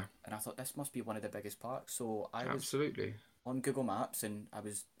 Yeah. And I thought, this must be one of the biggest parks. So I was Absolutely. on Google Maps, and I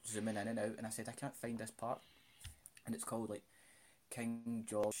was zooming in and out, and I said, I can't find this park. And it's called, like, King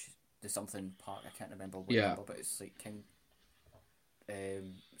George the something park. I can't remember what number, but it's like King...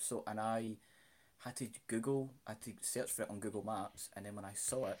 and I had to search for it on Google Maps, and then when I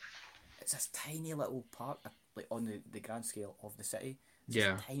saw it, it's this tiny little park, like on the grand scale of the city. It's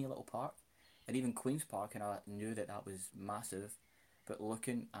just a tiny little park, and even Queen's Park, and I knew that was massive. But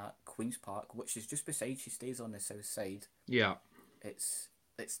looking at Queen's Park, which is just beside, she stays on the south side. Yeah. It's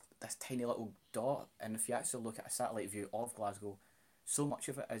this tiny little dot, and if you actually look at a satellite view of Glasgow, so much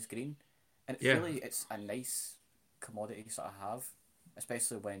of it is green, and it's a nice commodity to sort of have,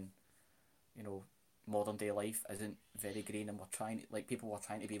 especially when, you know, modern day life isn't very green, and people are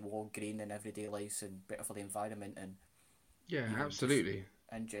trying to be more green in everyday lives and better for the environment, and absolutely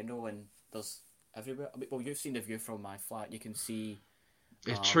in general. And there's everywhere. I mean, well, you've seen the view from my flat. You can see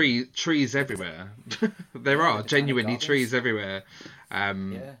there's trees everywhere. There are genuinely trees everywhere.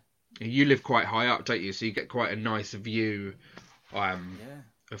 You live quite high up, don't you? So you get quite a nice view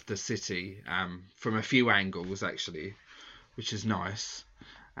of the city from a few angles, actually, which is nice.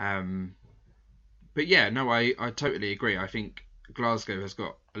 But yeah, no, I totally agree. I think Glasgow has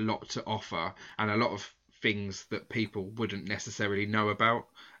got a lot to offer, and a lot of things that people wouldn't necessarily know about,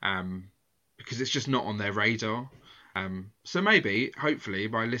 because it's just not on their radar. So maybe, hopefully,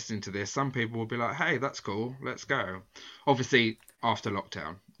 by listening to this, some people will be like, "Hey, that's cool. Let's go." Obviously, after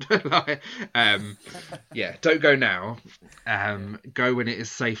lockdown. Like, yeah, don't go now. Go when it is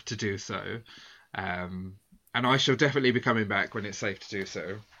safe to do so. And I shall definitely be coming back when it's safe to do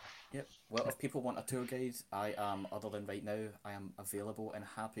so. Yep. Well, if people want a tour guide, I am, other than right now, I am available and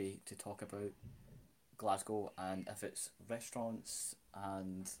happy to talk about Glasgow, and if it's restaurants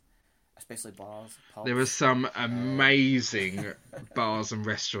and especially bars, pubs. There are some amazing bars and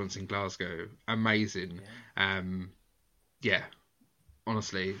restaurants in Glasgow. Amazing. Yeah,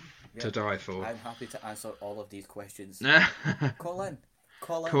 honestly, to die for. I'm happy to answer all of these questions. Call in.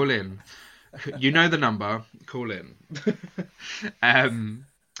 Call in. You know the number. Call in.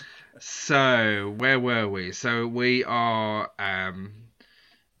 So where were we? So we are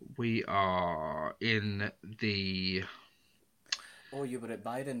in the. Oh, you were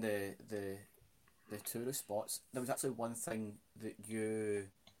admiring the tourist spots. There was actually one thing that you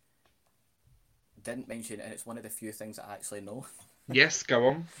didn't mention, and it's one of the few things I actually know. Yes, go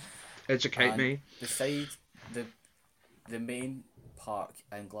on. Educate me. Beside the main park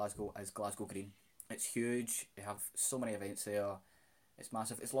in Glasgow is Glasgow Green. It's huge. They have so many events there. It's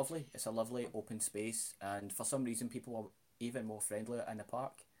massive. It's lovely. It's a lovely open space, and for some reason, people are even more friendlier in the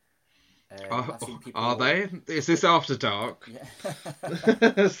park. I've seen people. Are they? Is this after dark?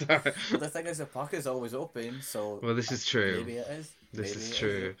 Yeah. Sorry. Well, the thing is, the park is always open, so. Well, this is true. Maybe it is. This Maybe is it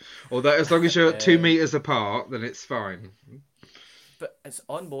true. Is. Although, as long as you're 2 meters apart, then it's fine. But it's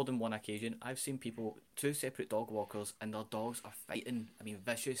on more than one occasion. I've seen people, 2 separate dog walkers, and their dogs are fighting. I mean,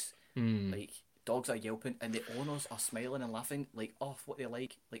 vicious. Like, dogs are yelping, and the owners are smiling and laughing, like, off what they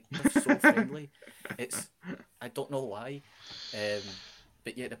like. Like, they're so friendly. I don't know why.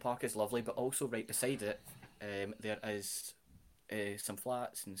 But yeah, the park is lovely, but also right beside it, there is some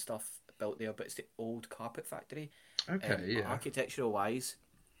flats and stuff built there, but it's the old carpet factory. Okay, yeah. Architectural wise,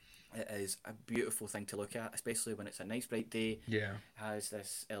 it is a beautiful thing to look at, especially when it's a nice bright day. Yeah. It has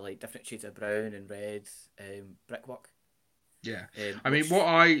this like different shades of brown and red brickwork. Yeah. I mean, what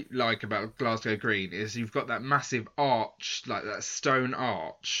I like about Glasgow Green is you've got that massive arch, like that stone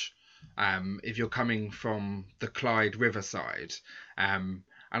arch, if you're coming from the Clyde Riverside. And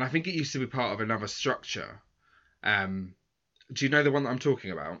I think it used to be part of another structure. Do you know the one that I'm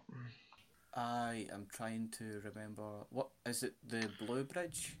talking about? I am trying to remember. What is it? The Blue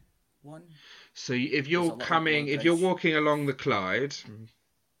Bridge one? So if you're walking along the Clyde,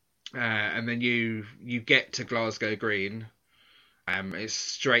 and then you get to Glasgow Green, it's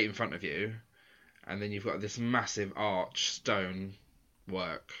straight in front of you, and then you've got this massive arch stone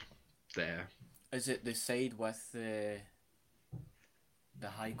work there. Is it the side with the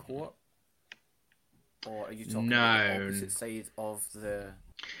High Court? Or are you talking about the opposite side of the...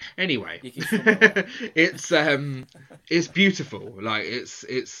 Anyway, it's beautiful. Like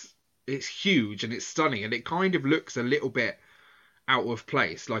it's huge and it's stunning, and it kind of looks a little bit out of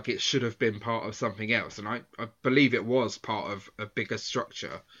place, like it should have been part of something else. And I believe it was part of a bigger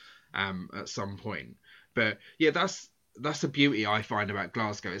structure at some point. But yeah, that's the beauty I find about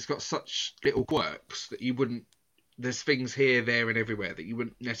Glasgow. It's got such little quirks that you wouldn't. There's things here, there, and everywhere that you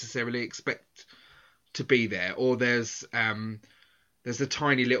wouldn't necessarily expect to be there. Or there's a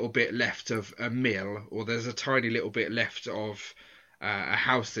tiny little bit left of a mill, or there's a tiny little bit left of a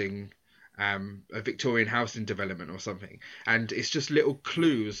housing, a Victorian housing development or something. And it's just little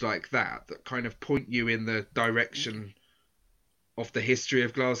clues like that kind of point you in the direction of the history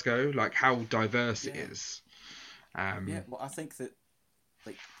of Glasgow, like how diverse it is. Well, I think that,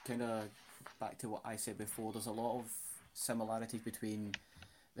 like, kind of back to what I said before, there's a lot of similarities between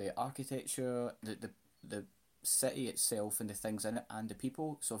the architecture, the city itself and the things in it, and the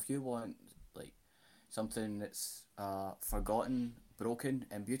people. So if you want like something that's forgotten, broken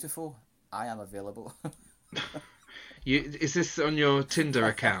and beautiful, I am available. Is this on your Tinder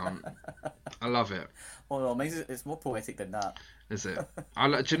account? I love it. Oh no, mine it's more poetic than that. Is it?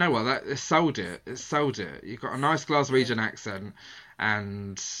 Do you know what? It sold it. It sold it. You've got a nice Glaswegian accent,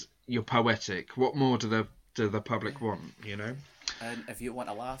 and you're poetic. What more do the public want? You know. And if you want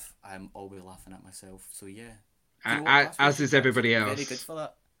to laugh, I'm always laughing at myself. So yeah. As is everybody else. Very good for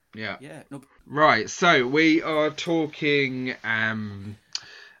that. Yeah. Yeah. No. Right. So we are talking.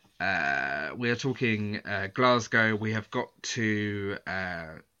 Glasgow. We have got to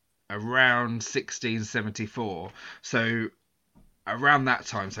around 1674. So around that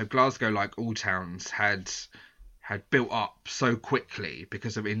time, so Glasgow, like all towns, had built up so quickly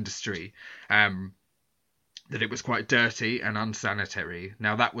because of industry. That it was quite dirty and unsanitary.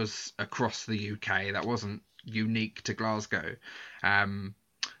 Now that was across the UK. That wasn't unique to Glasgow.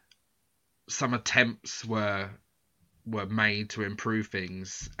 Some attempts were were made to improve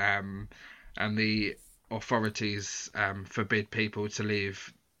things, and the authorities forbid people to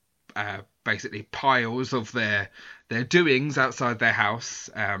leave basically piles of their doings outside their house,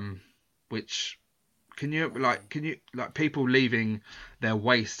 which can you people leaving their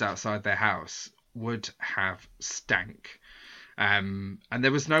waste outside their house would have stank, and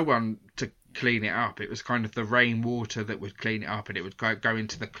there was no one to clean it up. It was kind of the rainwater that would clean it up, and it would go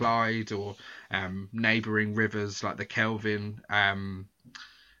into the Clyde or neighbouring rivers like the Kelvin.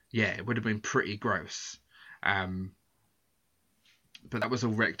 It would have been pretty gross. But that was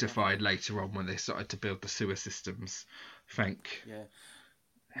all rectified later on when they started to build the sewer systems. Thank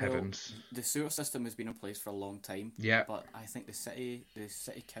heavens. Well, the sewer system has been in place for a long time. Yeah. But I think the city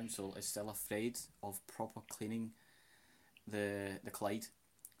council is still afraid of proper cleaning the Clyde.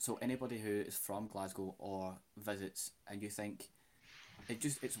 So anybody who is from Glasgow or visits, and you think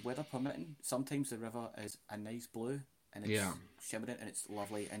it's weather permitting. Sometimes the river is a nice blue and it's shimmering and it's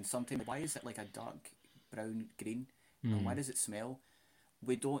lovely, and sometimes why is it like a dark brown green? And why does it smell?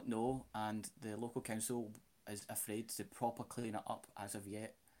 We don't know, and the local council is afraid to proper clean it up as of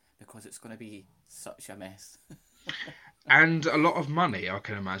yet because it's going to be such a mess. And a lot of money, I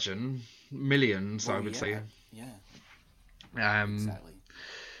can imagine. Millions, I would say. Yeah. Exactly.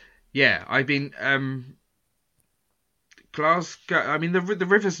 Yeah, I mean, Glasgow. I mean, the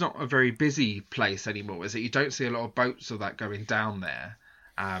river's not a very busy place anymore, is it? You don't see a lot of boats or that going down there.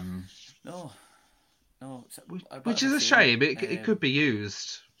 No. Which is a shame. It could be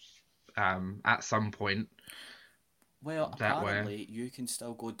used at some point. Well, apparently you can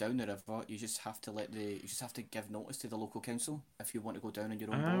still go down the river. You just have to give notice to the local council if you want to go down on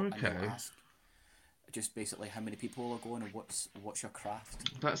your own boat, and they'll ask just basically how many people are going and what's your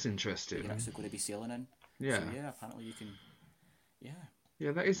craft. That's interesting. You're actually going to be sailing in. Yeah. So yeah, apparently you can. Yeah.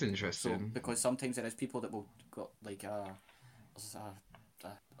 Yeah, that is interesting. So, because sometimes there is people that will got like an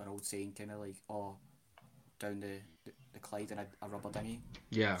old saying, kind of like, down the Clyde in a rubber dinghy.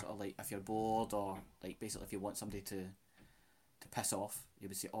 Yeah. Sort of like if you're bored, or like basically if you want somebody to piss off, you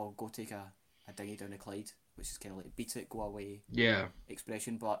would say, go take a dinghy down the Clyde, which is kind of like beat it, go away. Yeah.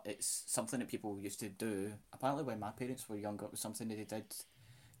 Expression, but it's something that people used to do. Apparently, when my parents were younger, it was something that they did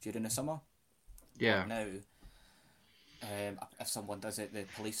during the summer. Yeah. But now, if someone does it, the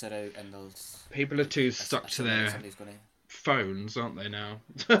police are out, and there's people are too stuck to their phones, aren't they now,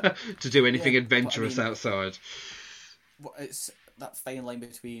 to do anything adventurous outside. Well, it's that fine line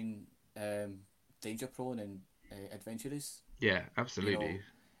between danger prone and adventurous. Yeah, absolutely. You know,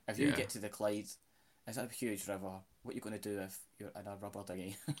 if you get to the Clyde, it's a huge river. What are you going to do if you're in a rubber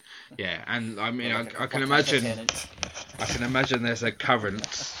dinghy? Yeah, and I mean, I can imagine. I can imagine there's a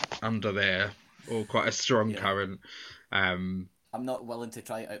current under there, or quite a strong current. I'm not willing to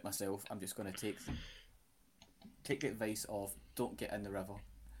try it out myself. I'm just going to take the advice of don't get in the river.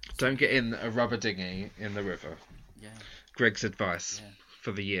 Don't get in a rubber dinghy in the river. Yeah. Greg's advice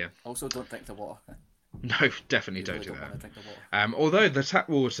for the year. Also, don't drink the water. No, definitely don't do that. Although the tap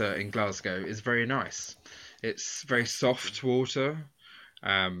water in Glasgow is very nice. It's very soft water.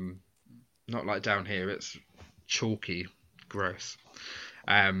 Not like down here. It's chalky, gross.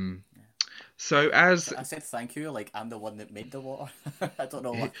 So as I said thank you, like I'm the one that made the water. I don't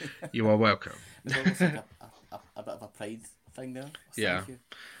know why. You are welcome. It's almost like a bit of a pride thing there. Thank you.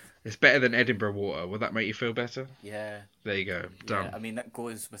 It's better than Edinburgh water. Will that make you feel better? Yeah. There you go. Done. Yeah, I mean, that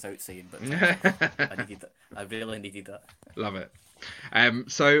goes without saying, but I needed that. I really needed that. Love it.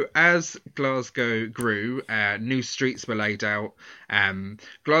 So as Glasgow grew, new streets were laid out.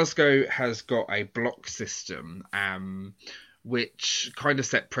 Glasgow has got a block system, which kind of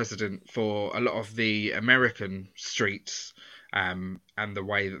set precedent for a lot of the American streets, and the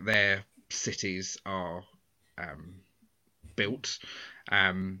way that their cities are built.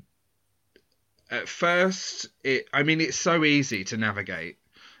 At first, it's so easy to navigate,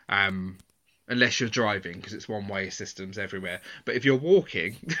 unless you're driving, because it's one-way systems everywhere. But if you're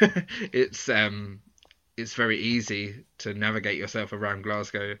walking, it's very easy to navigate yourself around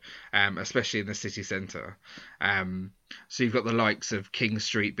Glasgow, especially in the city centre. So you've got the likes of King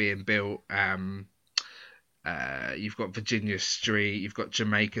Street being built. You've got Virginia Street. You've got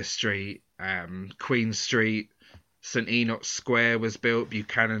Jamaica Street, Queen Street. St Enoch Square was built,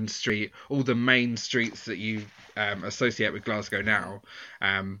 Buchanan Street, all the main streets that you associate with Glasgow now,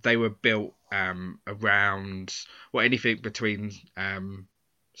 they were built around anything between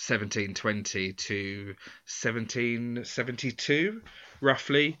 1720 to 1772,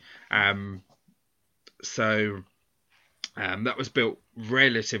 roughly. So that was built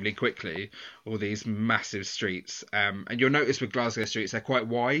relatively quickly, all these massive streets. And you'll notice with Glasgow streets, they're quite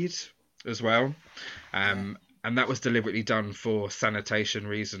wide as well. And that was deliberately done for sanitation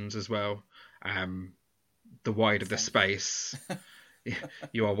reasons as well. The wider the space,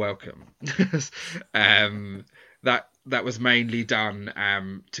 you are welcome. That was mainly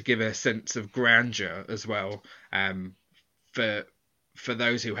done to give a sense of grandeur as well. For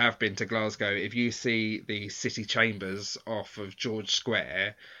those who have been to Glasgow, if you see the city chambers off of George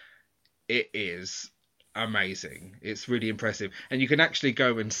Square, it is amazing. It's really impressive, and you can actually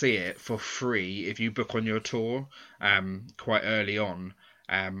go and see it for free if you book on your tour quite early on.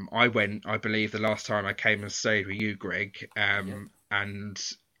 I went, I believe, the last time I came and stayed with you, Greg, and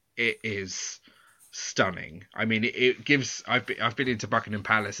it is stunning. I mean, it gives. I've been into Buckingham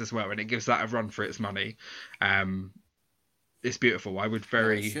Palace as well, and it gives that a run for its money. It's beautiful. I would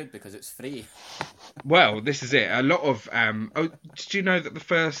very. Well, it should, because it's free. Well, this is it. A lot of. Did you know that the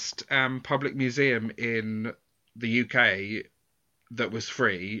first public museum in the UK that was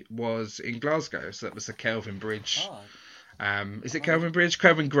free was in Glasgow? So that was the Kelvin Bridge. Is it Kelvin Bridge?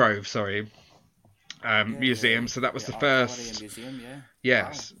 Kelvin Grove, sorry. Museum. So that was the first. Museum, yeah.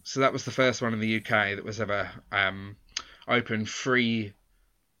 Yes. Wow. So that was the first one in the UK that was ever open free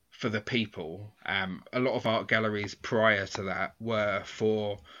for the people. A lot of art galleries prior to that were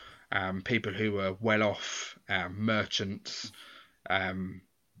for people who were well off, merchants.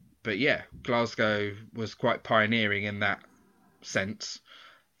 But yeah, Glasgow was quite pioneering in that sense,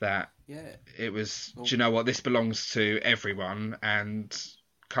 that it was, do you know what, this belongs to everyone, and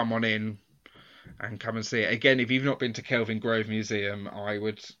come on in and come and see it. Again, if you've not been to Kelvin Grove Museum, I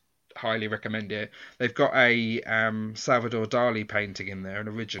would highly recommend it. They've got a Salvador Dali painting in there, an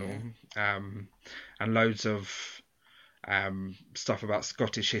original, and loads of stuff about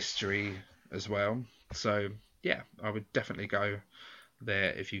Scottish history as well. So yeah, I would definitely go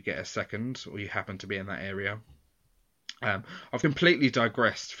there if you get a second or you happen to be in that area. I've completely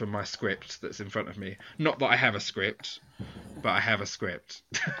digressed from my script that's in front of me. Not that I have a script, but I have a script.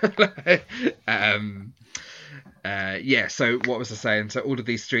 So what was I saying? So all of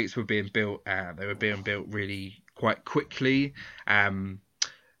these streets were being built. They were being built really quite quickly.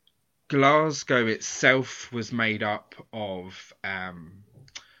 Glasgow itself was made up of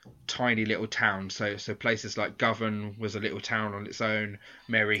tiny little towns. So places like Govan was a little town on its own.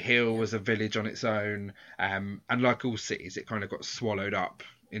 Mary Hill was a village on its own. And like all cities, it kind of got swallowed up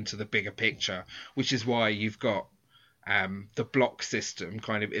into the bigger picture, which is why you've got the block system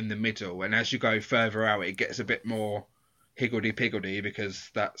kind of in the middle. And as you go further out, it gets a bit more higgledy-piggledy, because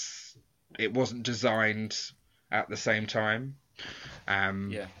it wasn't designed at the same time.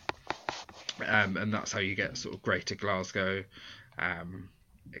 And that's how you get sort of Greater Glasgow,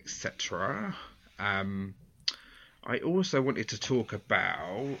 etc. I also wanted to talk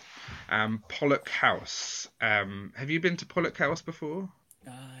about Pollock House. Have you been to Pollock House before?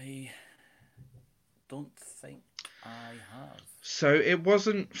 I don't think I have. So it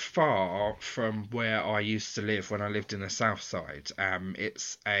wasn't far from where I used to live when I lived in the south side.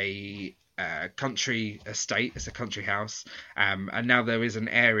 It's a country estate. It's a country house, and now there is an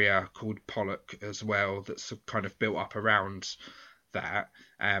area called Pollock as well that's kind of built up around that,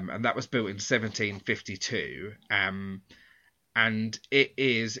 and that was built in 1752, and it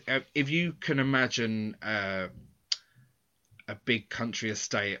is, if you can imagine a big country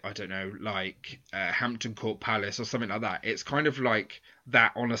estate, I don't know, like Hampton Court Palace or something like that. It's kind of like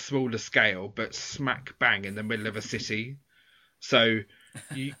that on a smaller scale, but smack bang in the middle of a city. So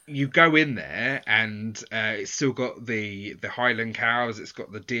you go in there, and it's still got the Highland cows, it's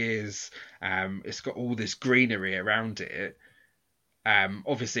got the deers, it's got all this greenery around it.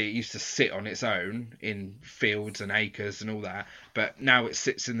 Obviously it used to sit on its own in fields and acres and all that, but now it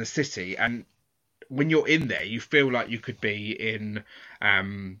sits in the city, and when you're in there, you feel like you could be in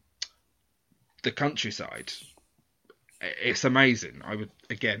the countryside. It's amazing. I would,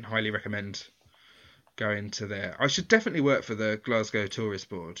 again, highly recommend going to there. I should definitely work for the Glasgow Tourist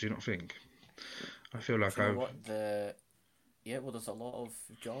Board, do you not think? I feel like well, there's a lot of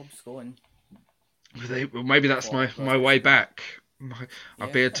jobs going. Well, maybe that's my way back.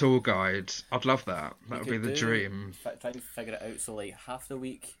 I'd be a tour guide. I'd love that. That would be the dream. Try to figure it out. So like half the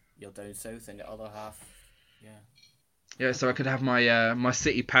week you're down south, and the other half, yeah. So I could have my my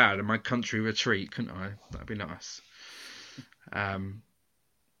city pad and my country retreat, couldn't I? That'd be nice.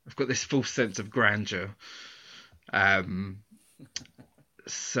 I've got this false sense of grandeur.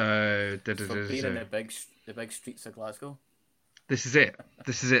 So being in the big streets of Glasgow. This is it.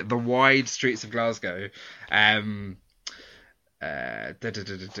 The wide streets of Glasgow. Where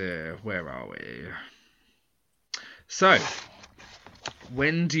are we? So,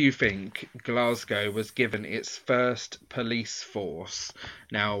 when do you think Glasgow was given its first police force?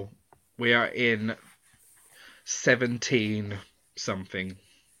 Now, we are in 17 something.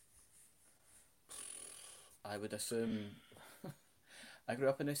 I would assume I grew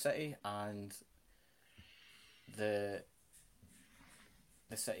up in the city, and the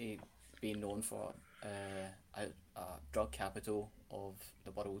the city being known for a drug capital of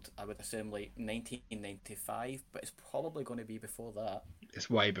the world, I would assume like 1995, but it's probably going to be before that. It's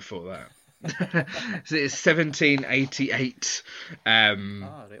way before that. So it's 1788.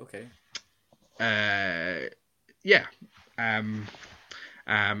 Right, okay. Yeah. And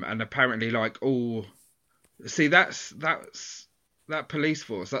apparently, like all, see, that's that police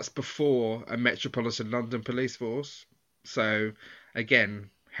force. That's before a Metropolitan London police force. So again,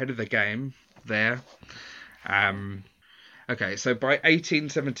 head of the game there. Okay, so by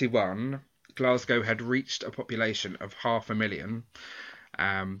 1871, Glasgow had reached a population of 500,000.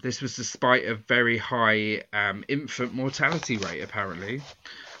 This was despite a very high infant mortality rate, apparently.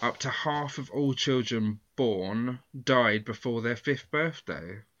 Up to half of all children born died before their 5th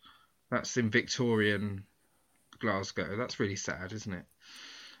birthday. That's in Victorian Glasgow. That's really sad, isn't it?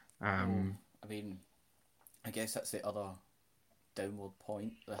 I mean, I guess that's the other downward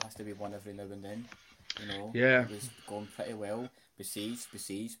point. There has to be one every now and then. Yeah. It was going pretty well. Besieged.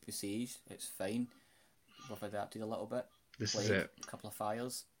 It's fine. We've adapted a little bit. This is it. A couple of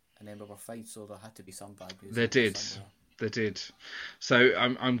fires, and then we were fine. So there had to be some bad news. There did. So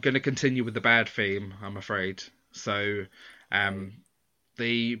I'm going to continue with the bad theme, I'm afraid. So,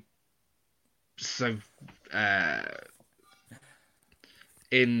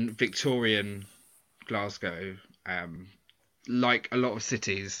 in Victorian Glasgow, like a lot of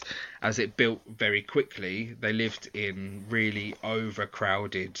cities, as it built very quickly, they lived in really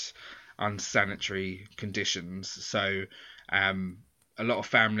overcrowded, unsanitary conditions. So a lot of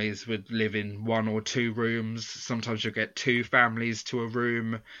families would live in 1 or 2 rooms. Sometimes you'll get 2 families to a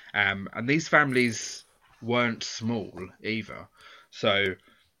room. And these families weren't small either. So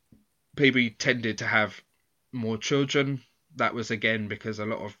people tended to have more children. That was again because a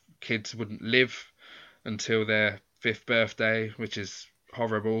lot of kids wouldn't live until their 5th birthday, which is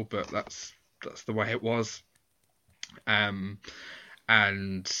horrible, but that's the way it was. And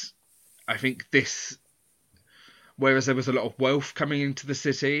I think this, whereas there was a lot of wealth coming into the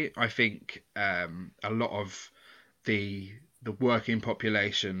city, I think a lot of the working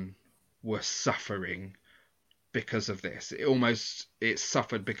population were suffering because of this. It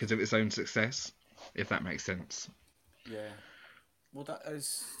suffered because of its own success, if that makes sense. Yeah. Well, that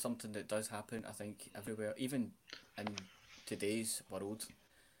is something that does happen, I think, everywhere. Even in today's world,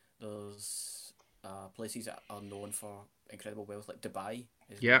 there's places that are known for incredible wealth, like Dubai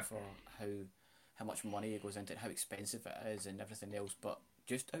is known for how much money goes into it, how expensive it is, and everything else. But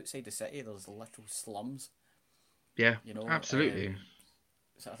just outside the city, there's literal slums. Yeah, absolutely.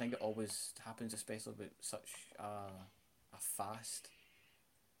 So I think it always happens, especially with such a fast.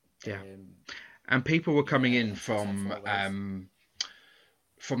 And people were coming in from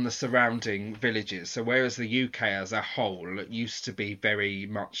the surrounding villages. So whereas the UK as a whole used to be very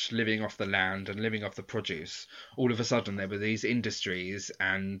much living off the land and living off the produce, all of a sudden there were these industries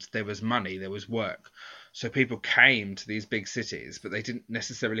and there was money, there was work. So people came to these big cities, but they didn't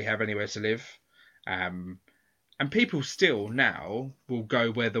necessarily have anywhere to live. And people still now will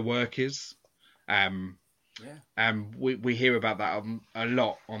go where the work is. We hear about that a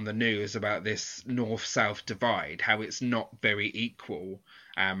lot on the news, about this north-south divide, how it's not very equal,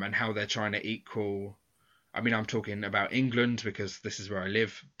 and how they're trying to equal. I mean, I'm talking about England because this is where I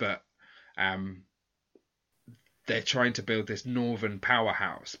live, but they're trying to build this northern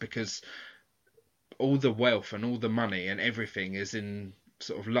powerhouse because all the wealth and all the money and everything is in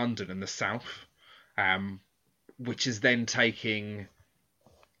sort of London and the south, which is then taking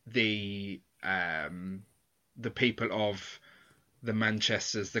the people of the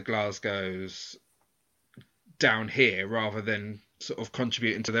Manchesters, the Glasgows down here rather than sort of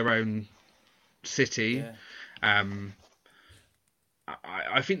contributing to their own city. I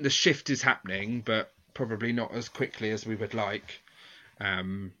think the shift is happening, but probably not as quickly as we would like.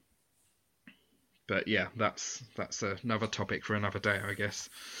 But yeah, that's another topic for another day, I guess.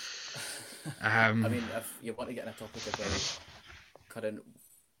 I mean, if you want to get in a topic about current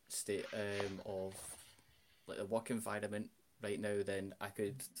state of like the work environment right now, then I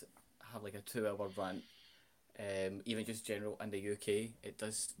could have like a 2-hour rant. Even just general in the UK, it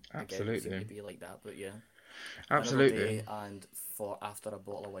does again seem to be like that. But yeah, absolutely. And for after a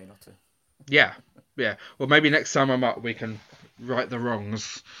bottle of wine or 2. Yeah. Well, maybe next time I'm up, we can right the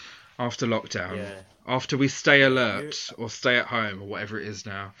wrongs after lockdown. Yeah. After we stay alert or stay at home or whatever it is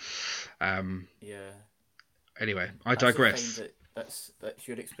now. Anyway, I digress. that's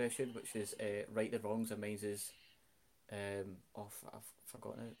your expression, which is right the wrongs, and mine is I've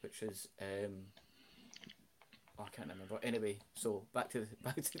forgotten it, which is I can't remember. Anyway, so back to the show.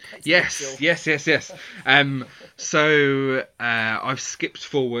 Yes. So I've skipped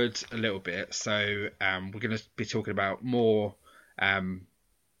forward a little bit. So we're going to be talking about more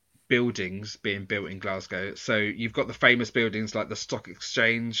buildings being built in Glasgow. So you've got the famous buildings like the Stock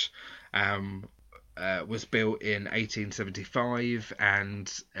Exchange. Was built in 1875, and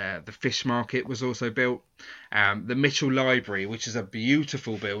the Fish Market was also built. The Mitchell Library, which is a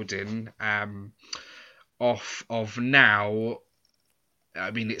beautiful building, off of now.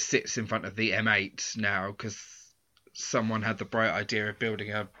 I mean, it sits in front of the M8 now because someone had the bright idea of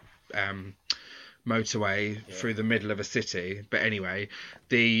building a motorway through the middle of a city. But anyway,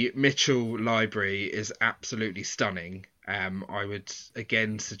 the Mitchell Library is absolutely stunning. I would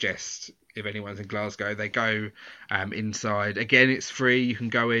again suggest, if anyone's in Glasgow, they go inside. Again, it's free. You can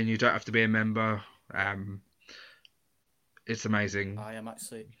go in. You don't have to be a member. It's amazing. I am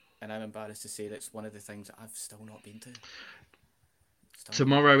actually, and I'm embarrassed to say that's one of the things that I've still not been to.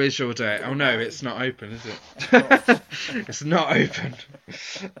 Tomorrow is your day. Oh no, it's not open, is it? It's not open.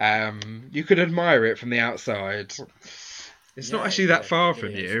 You could admire it from the outside. It's not actually that far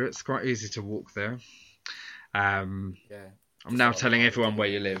from you. It's quite easy to walk there. I'm now telling everyone where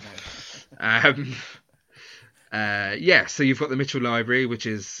you live. So you've got the Mitchell Library, which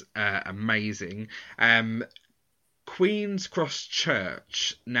is amazing. Queen's Cross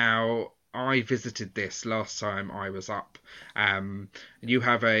Church. Now, I visited this last time I was up. You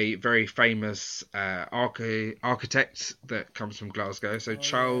have a very famous architect that comes from Glasgow. So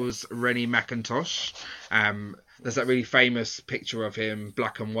Charles Rennie Mackintosh. There's that really famous picture of him,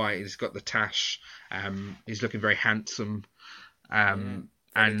 black and white. He's got the tash. He's looking very handsome.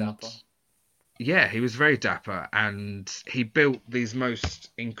 Dapper. Yeah, he was very dapper, and he built these designed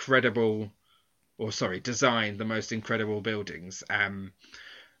the most incredible buildings.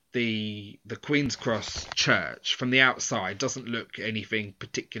 The Queen's Cross Church from the outside doesn't look anything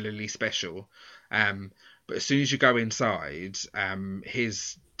particularly special, but as soon as you go inside,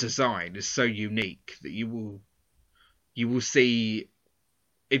 his design is so unique that you will see,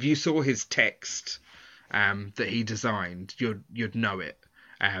 if you saw his text that he designed, you'd know it.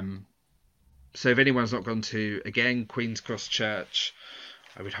 So if anyone's not gone to, again, Queen's Cross Church,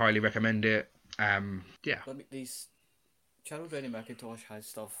 I would highly recommend it. Charles Rennie Mackintosh has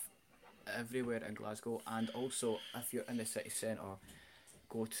stuff everywhere in Glasgow, and also if you're in the city centre,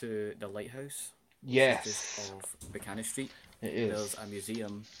 go to the Lighthouse. Yes. Just off Buchanan Street. It is. There's a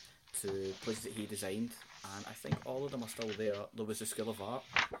museum to places that he designed, and I think all of them are still there. There was the School of Art,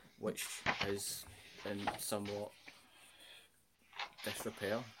 which is in somewhat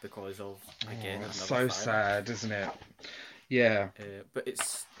disrepair because of, again, it's another so fire. sad, isn't it? Yeah. But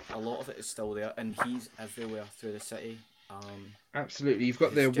it's a lot of it is still there, and he's everywhere through the city. Absolutely. You've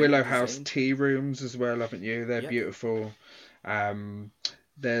got the Willow House tea rooms as well, haven't you? They're beautiful.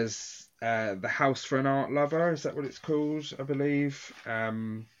 There's the House for an Art Lover. Is that what it's called? I believe.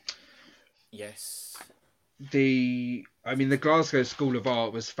 Yes. The Glasgow School of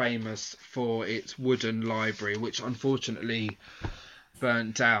Art was famous for its wooden library, which unfortunately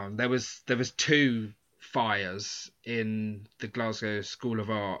burnt down. There was two fires in the Glasgow School of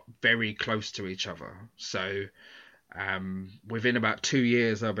Art very close to each other. So within about 2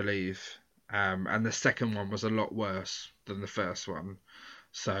 years, I believe, and the second one was a lot worse than the first one.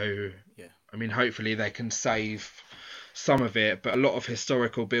 So hopefully they can save some of it, but a lot of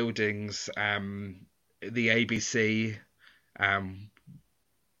historical buildings, the ABC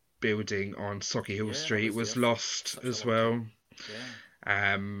building on Sauchiehall Street was lost as well.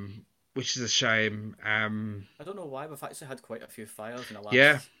 Which is a shame. I don't know why, we've actually had quite a few fires in the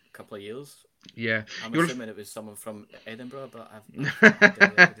last couple of years. Yeah. I'm assuming it was someone from Edinburgh, but I've no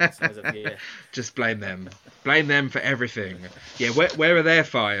evidence as of yet. Just blame them. Blame them for everything. Yeah, where are their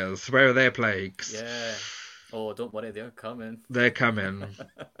fires? Where are their plagues? Yeah. Oh, don't worry, they're coming. They're coming.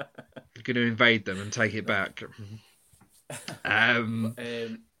 You're going to invade them and take it back. Charles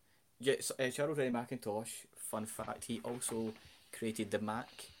Rennie Mackintosh, fun fact, he also created the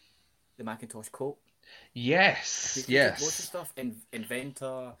Macintosh coat. Yes. Lots of stuff.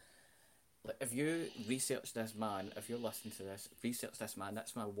 Inventor. Like, if you research this man, if you're listening to this, research this man.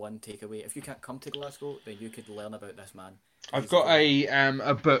 That's my one takeaway. If you can't come to Glasgow, then you could learn about this man. I've got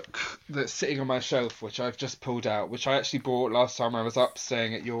a book that's sitting on my shelf, which I've just pulled out, which I actually bought last time I was up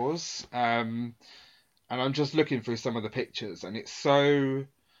staying at yours. And I'm just looking through some of the pictures, and it's so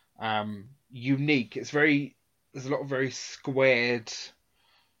unique. There's a lot of very squared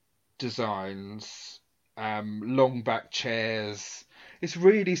designs. long back chairs. It's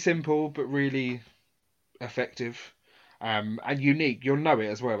really simple but really effective. And unique. You'll know it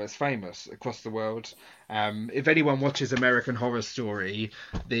as well. It's famous across the world. If anyone watches American Horror Story,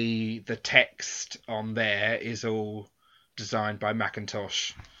 the text on there is all designed by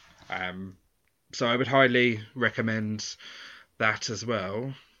Macintosh. So I would highly recommend that as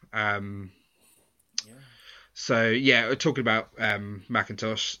well. So yeah, talking about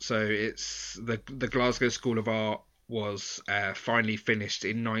Macintosh. So it's the Glasgow School of Art was finally finished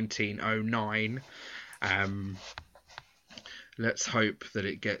in 1909. Let's hope that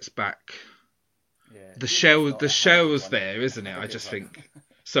it gets back. Yeah. The shell's there, isn't it? I just think.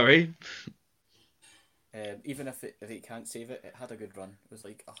 Sorry. Even if it can't save it, it had a good run. It was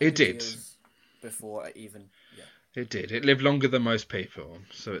like 100 It did. years before it even. Yeah. It did. It lived longer than most people,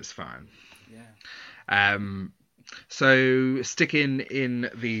 so it's fine. Yeah. So sticking in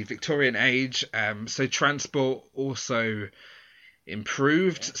the Victorian age, so transport also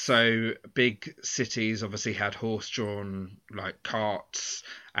improved. Yeah. So big cities obviously had horse-drawn like carts.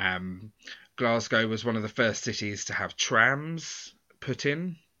 Glasgow was one of the first cities to have trams put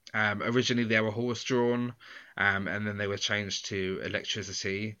in. Originally they were horse-drawn, and then they were changed to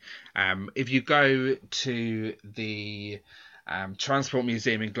electricity. If you go to the Transport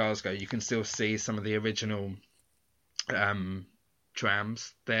Museum in Glasgow, you can still see some of the original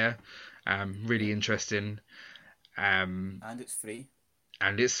trams there. Really interesting. And it's free.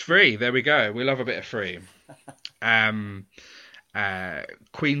 And it's free. There we go. We love a bit of free.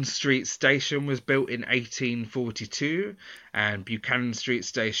 Queen Street Station was built in 1842, and Buchanan Street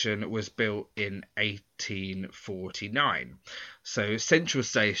Station was built in 1849. So Central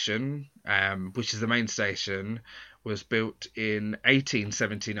Station, which is the main station, was built in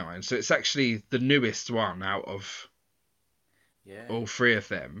 1879. So it's actually the newest one out of all three of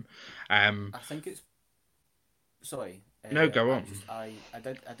them. I think it's. Sorry. No, go on. I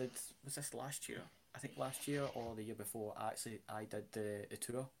did. Was this last year? I think last year or the year before. I did the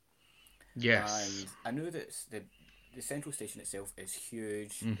tour. Yes. And I know that the central station itself is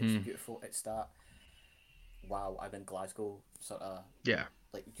huge. Mm-hmm. It's beautiful. It's that. Wow, I'm in Glasgow. Sort of. Yeah.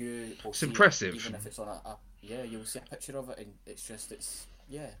 Like you. It's impressive. Even if it's on a you'll see a picture of it, and it's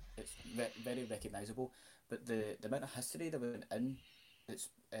very recognisable. But the amount of history that went in,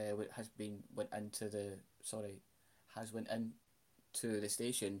 went into the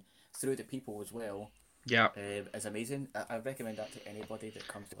station through the people as well. Yeah, is amazing. I recommend that to anybody that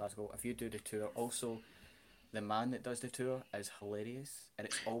comes to Glasgow. If you do the tour, also the man that does the tour is hilarious, and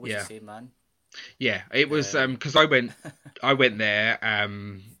it's always the same man. Yeah, it was because I went there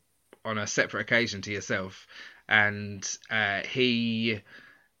on a separate occasion to yourself, and he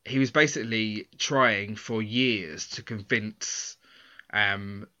was basically trying for years to convince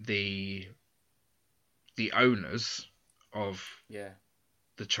the owners of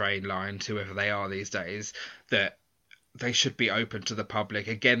the train lines, whoever they are these days, that they should be open to the public.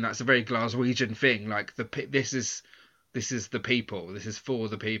 Again, that's a very Glaswegian thing. Like this is the people. This is for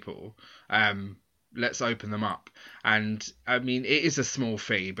the people. Let's open them up. And I mean, it is a small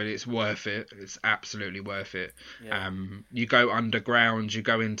fee, but it's worth it. It's absolutely worth it. Yeah. You go underground. You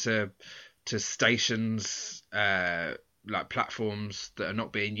go into stations, like platforms that are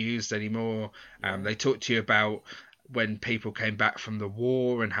not being used anymore. They talk to you about when people came back from the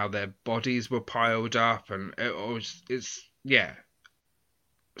war and how their bodies were piled up, and it's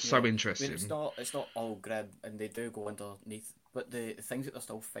so interesting. I mean, it's not all grim, and they do go underneath, but the things that they're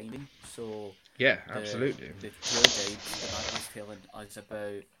still finding. So absolutely. The tour guide that was telling us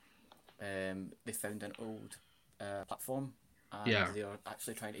about, they found an old platform, and they are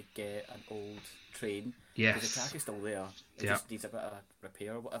actually trying to get an old train. Yes. The track is still there. It just needs a bit of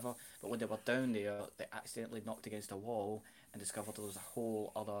repair or whatever. But when they were down there, they accidentally knocked against a wall and discovered there was a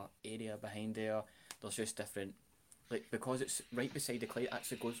whole other area behind there. There's just different, because it's right beside the Clyde, it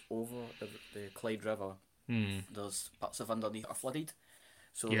actually goes over the Clyde River. There's parts of underneath are flooded.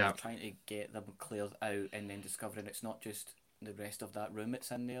 So they're trying to get them cleared out, and then discovering it's not just the rest of that room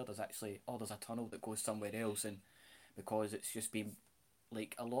that's in there. There's actually, there's a tunnel that goes somewhere else, and because it's just been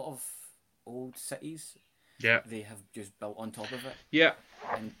like a lot of old cities, they have just built on top of it.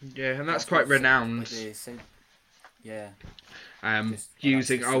 And that's quite renowned.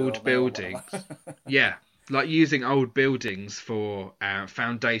 Using old buildings. Like using old buildings for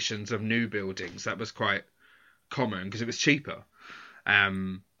foundations of new buildings. That was quite common because it was cheaper. I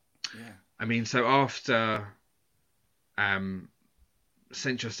mean, so after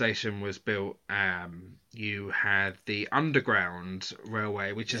Central Station was built, you had the Underground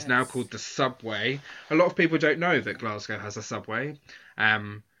Railway, which is now called the Subway. A lot of people don't know that Glasgow has a subway.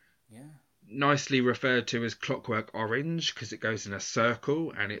 nicely referred to as Clockwork Orange because it goes in a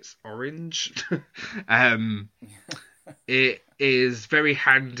circle and it's orange. It is very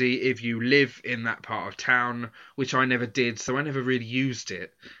handy if you live in that part of town, which I never did, so I never really used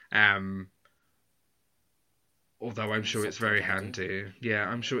it. Although I'm sure it's very handy. Yeah,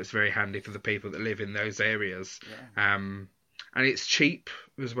 I'm sure it's very handy for the people that live in those areas. Yeah. And it's cheap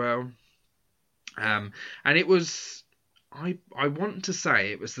as well. And it was, I want to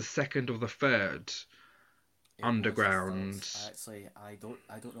say it was the second or the third underground. Actually, I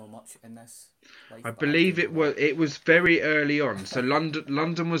don't know much in this. Life, I believe it was very early on. So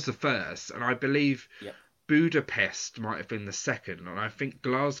London was the first, and I believe Budapest might have been the second, and I think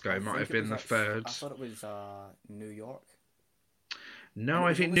Glasgow might have been the third. I thought it was New York. No,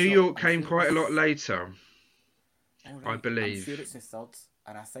 I think New York came quite a lot later. I believe. I'm sure it's the third,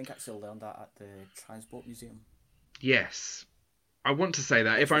 and I think I actually learned that at the Transport Museum. Yes, I want to say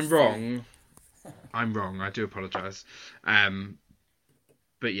that. If I'm wrong, I'm wrong. I do apologise.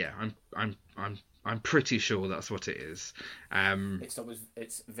 But yeah, I'm pretty sure that's what it is.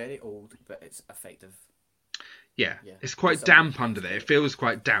 It's very old, but it's effective. Yeah. It's quite damp under there. It feels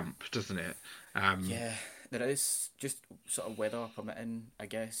quite damp, doesn't it? Yeah, there is just sort of weather permitting. I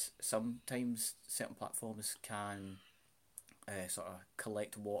guess sometimes certain platforms can sort of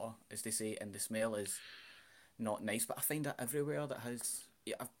collect water, as they say, and the smell is not nice. But I find that everywhere that has,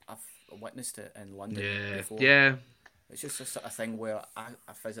 I've witnessed it in London before. Yeah. It's just a sort of thing where I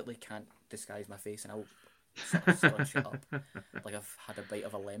physically can't disguise my face, and I'll sort of scrunch it up like I've had a bite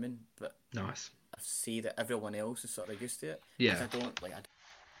of a lemon. But nice. I see that everyone else is sort of used to it. Yeah.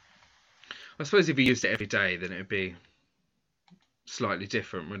 I suppose if you used it every day, then it would be slightly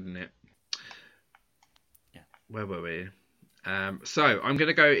different, wouldn't it? Yeah. Where were we? So I'm going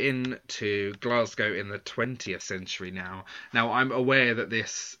to go into Glasgow in the 20th century now. Now I'm aware that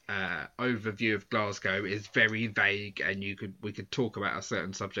this overview of Glasgow is very vague, and we could talk about a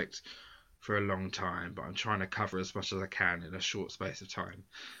certain subject for a long time, but I'm trying to cover as much as I can in a short space of time.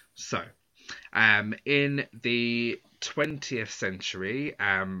 So, in the 20th century,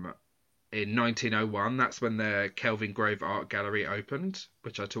 in 1901, that's when the Kelvin Grove Art Gallery opened,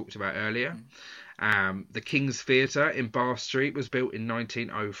 which I talked about earlier. The King's Theatre in Bath Street was built in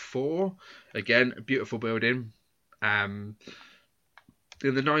 1904. Again, a beautiful building. In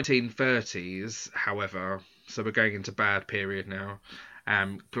the 1930s, however, so we're going into bad period now,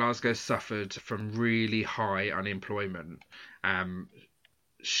 Glasgow suffered from really high unemployment.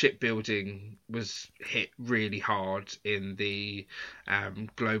 Shipbuilding was hit really hard in the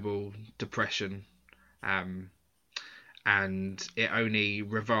global depression, and it only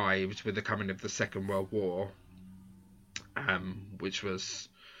revived with the coming of the Second World War, which was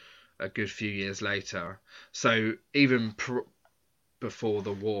a good few years later. So even before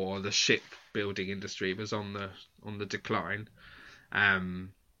the war, the shipbuilding industry was on the decline.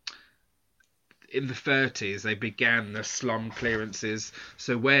 In the 30s, they began the slum clearances.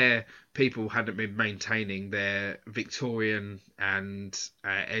 So where people hadn't been maintaining their Victorian and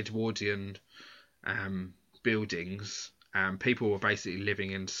Edwardian buildings, people were basically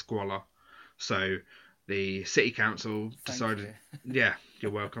living in squalor. So the city council decided... Yeah,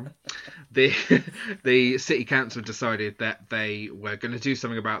 you're welcome. The city council decided that they were going to do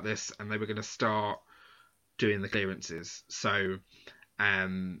something about this, and they were going to start doing the clearances. So...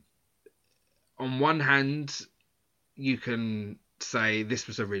 on one hand, you can say this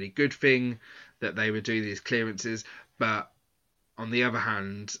was a really good thing that they would do these clearances, but on the other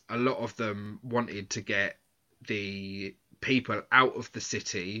hand, a lot of them wanted to get the people out of the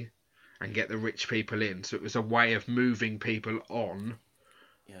city and get the rich people in. So it was a way of moving people on,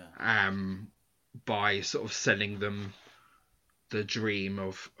 by sort of selling them the dream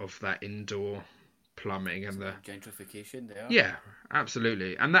of that indoor plumbing and the gentrification there. Yeah,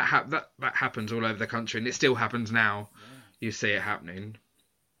 absolutely. And that happens all over the country, and it still happens now. You see it happening.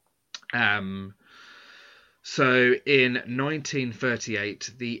 So in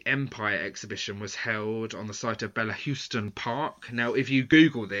 1938, the Empire exhibition was held on the site of Bellahouston Park. Now, if you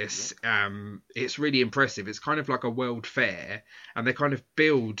Google this, it's really impressive. It's kind of like a world fair, and they kind of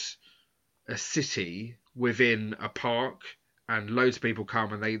build a city within a park, and loads of people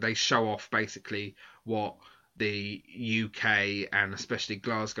come and they show off basically what the UK and especially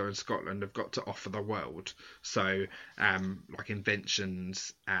Glasgow and Scotland have got to offer the world. So like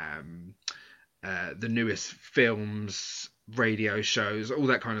inventions, the newest films, radio shows, all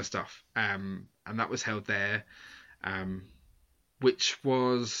that kind of stuff. And that was held there, which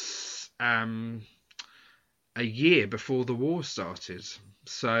was a year before the war started.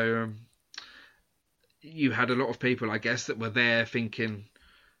 So you had a lot of people, I guess, that were there thinking,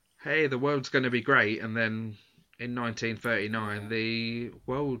 hey, the world's going to be great, and then in 1939 Yeah. the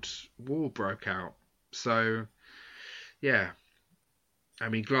World War broke out. So yeah, I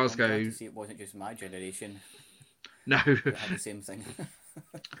mean Well, I'm glad to Glasgow. see it wasn't just my generation No, that had the same thing.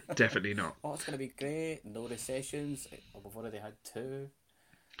 definitely not. Oh, it's going to be great. No recessions. Oh, we've already had two.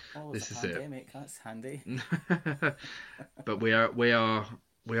 Oh, there's a This is it. pandemic. That's handy. But we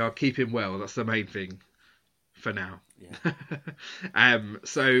are keeping well. That's the main thing for now. Yeah.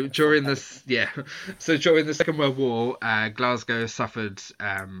 So For during now. this, yeah, so during the Second World War, Glasgow suffered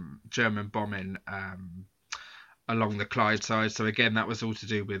German bombing along the Clydeside. So again, that was all to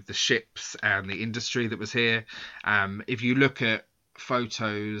do with the ships and the industry that was here. If you look at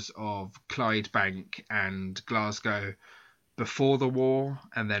photos of Clydebank and Glasgow before the war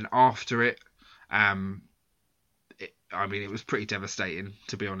and then after it, um, I mean, it was pretty devastating,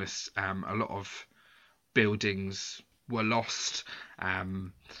 to be honest. A lot of buildings were lost,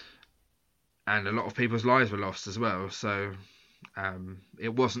 and a lot of people's lives were lost as well. So it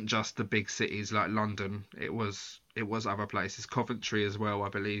wasn't just the big cities like London. It was other places. Coventry as well, I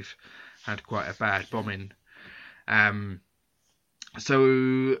believe, had quite a bad bombing.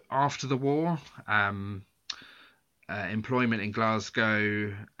 So after the war, employment in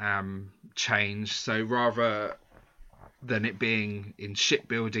Glasgow changed. So rather than it being in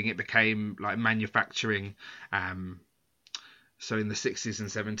shipbuilding, it became like manufacturing. So in the 60s and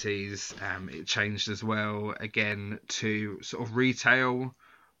 70s, it changed as well again to sort of retail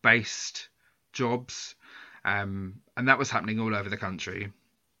based jobs. And that was happening all over the country.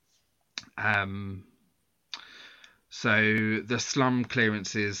 So the slum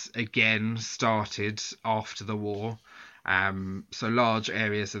clearances again started after the war. So large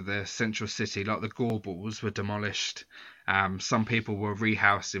areas of the central city, like the Gorbals, were demolished. Some people were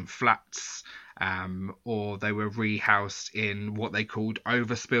rehoused in flats, or they were rehoused in what they called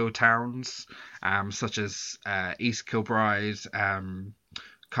overspill towns, such as East Kilbride,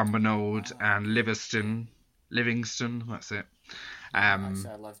 Cumbernauld, and Livingston. That's it. Actually,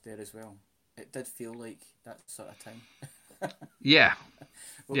 I lived there as well. It did feel like that sort of time. Yeah,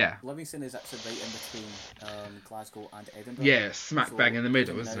 Well, yeah, Livingston is actually right in between Glasgow and Edinburgh. yeah. Smack bang So in the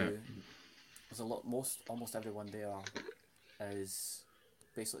middle, even isn't now, it? there's a lot. Almost everyone there is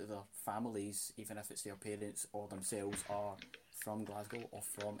basically their families, even if it's their parents or themselves, are from Glasgow or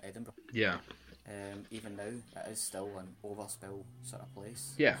from Edinburgh. Yeah, Even now, it is still an overspill sort of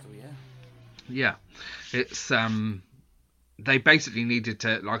place. yeah, So yeah, yeah. It's they basically needed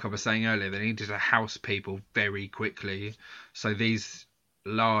to, like I was saying earlier, they needed to house people very quickly. So these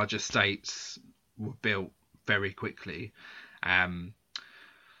large estates were built very quickly.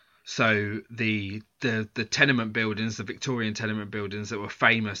 So the tenement buildings, the Victorian tenement buildings that were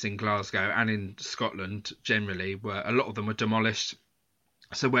famous in Glasgow and in Scotland generally, were a lot of them were demolished.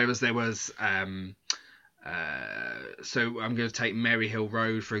 So whereas there was so I'm going to take Maryhill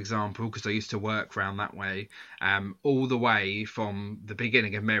Road, for example, because I used to work round that way. All the way from the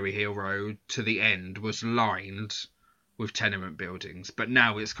beginning of Maryhill Road to the end was lined with tenement buildings. But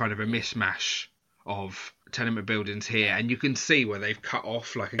now it's kind of a mishmash of tenement buildings here. And you can see where they've cut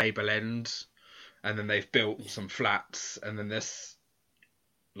off like a gable end. And then they've built some flats. And then there's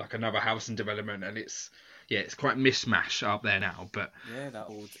like another housing development. And it's quite mishmash up there now. But yeah, that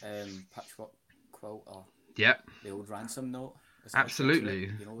old patchwork quilt or yeah, the old ransom note. As I refer to absolutely.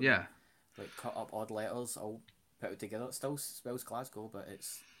 it, you know, Yeah. like cut up odd letters all put together. It still spells Glasgow, but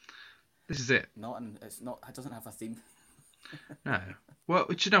it's This is it. not. And it's not. It doesn't have a theme. No. Well,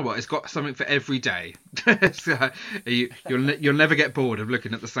 do you know what? It's got something for every day. So you'll never get bored of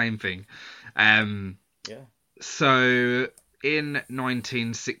looking at the same thing. Yeah. So in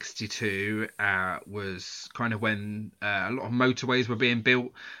 1962 was kind of when a lot of motorways were being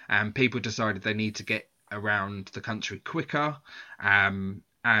built, and people decided they need to get around the country quicker. And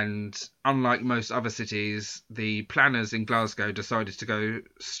unlike most other cities, the planners in Glasgow decided to go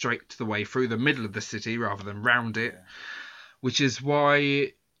straight the way through the middle of the city rather than round it. Yeah. Which is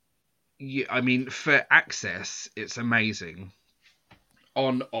why, I mean, for access, it's amazing.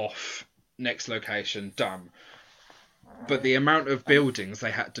 On, off, next location, done. But the amount of buildings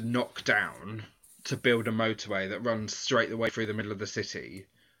they had to knock down to build a motorway that runs straight the way through the middle of the city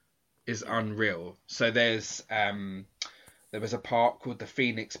is unreal. So there was a park called the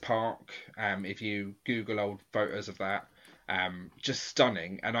Phoenix Park. If you Google old photos of that, just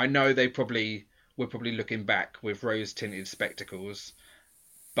stunning. And I know we're probably looking back with rose-tinted spectacles,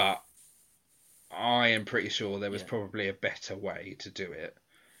 but I am pretty sure there was probably a better way to do it.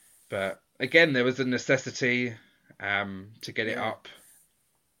 But again, there was a necessity to get it up.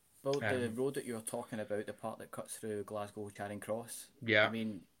 Well, the road that you're talking about, the part that cuts through Glasgow Charing Cross. Yeah. I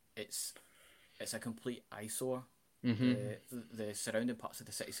mean, it's a complete eyesore. Mm-hmm. The surrounding parts of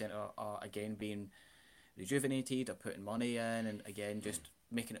the city centre are again being rejuvenated, are putting money in, and again just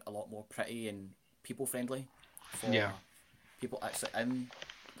making it a lot more pretty and people friendly for Yeah. people actually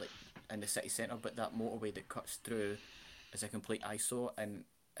in the city centre. But that motorway that cuts through is a complete eyesore, and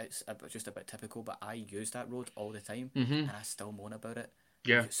it's just a bit typical. But I use that road all the time, and I still moan about it.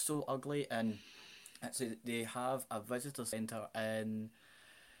 Yeah. It's so ugly. And actually, they have a visitor centre in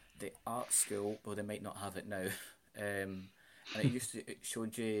the art school. Well, they might not have it now. And it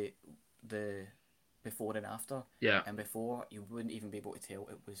showed you the before and after. Yeah. And before, you wouldn't even be able to tell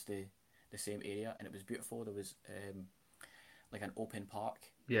it was the same area, and it was beautiful. There was like an open park.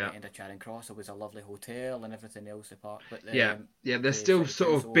 Yeah. At the end of Charing Cross, there was a lovely hotel and everything else. The park, but Yeah. There's the still City sort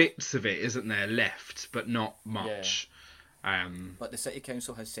of Council- bits of it, isn't there, left, but not much. But the City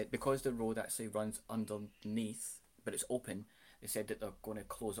Council has said, because the road actually runs underneath, but it's open, they said that they're going to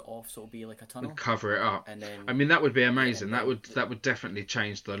close it off, so it'll be like a tunnel. Cover it up. And then, I mean, that would be amazing. and then- That would definitely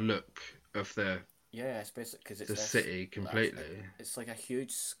change the look of the especially because it's this- city completely. It's like a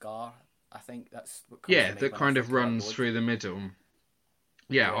huge scar. I think that's what comes Yeah, to mind that when I kind think of that runs road. through the middle.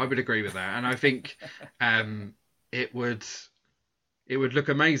 Yeah, I would agree with that, and I think it would look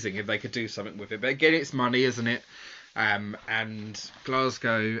amazing if they could do something with it. But again, it's money, isn't it? And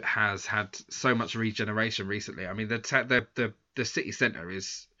Glasgow has had so much regeneration recently. I mean, the city centre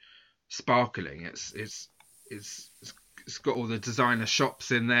is sparkling. It's got all the designer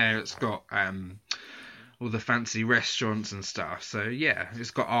shops in there. It's got all the fancy restaurants and stuff. So yeah,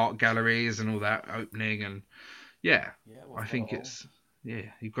 it's got art galleries and all that opening, and yeah, Yeah, I think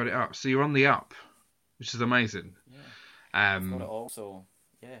you've got it up. So you're on the up, which is amazing. got it all. So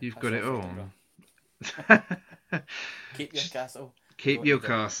yeah, You've that's got it for all. Edinburgh. Keep your castle. Keep What your you do.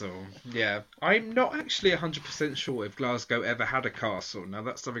 castle. Yeah. I'm not actually 100% sure if Glasgow ever had a castle. Now,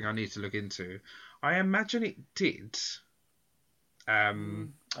 that's something I need to look into. I imagine it did. I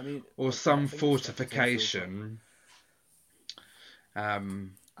mean, Or I some think it's fortification.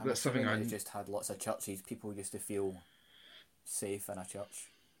 I'm That's something assuming I... that it just had lots of churches. People used to feel safe in a church.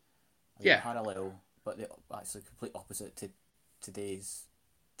 I mean, Yeah. Parallel, but that's the complete opposite to today's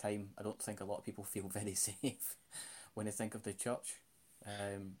time. I don't think a lot of people feel very safe when they think of the church.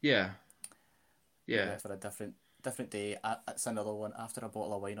 Yeah. Maybe Yeah. that's for a different day. It's another one after a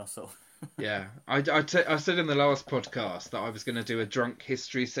bottle of wine or so. Yeah. I said in the last podcast that I was going to do a drunk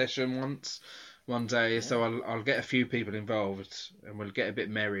history session one day. So I'll get a few people involved and we'll get a bit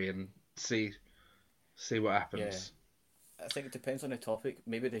merry and see what happens. I think it depends on the topic.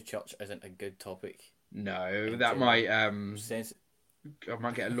 Maybe the church isn't a good topic. No, that might Sense, I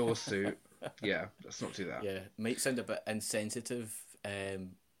might get a lawsuit. Yeah, let's not do that. yeah, might sound a bit insensitive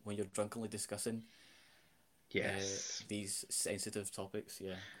when you're drunkenly discussing Yes. these sensitive topics.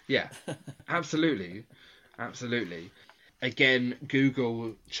 Yeah. Yeah. Absolutely. Again,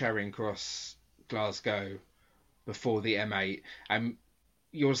 Google Charing Cross, Glasgow, before the M8, and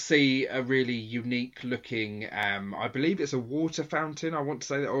you'll see a really unique looking. I believe it's a water fountain. I want to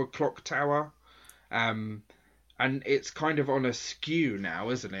say that, or a clock tower. And it's kind of on a skew now,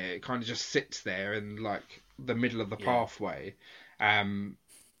 isn't it? It kind of just sits there in like the middle of the pathway.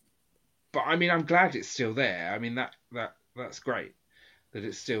 But I mean, I'm glad it's still there. I mean, that's great that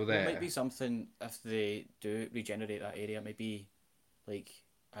it's still there. It might be something if they do regenerate that area. It might be like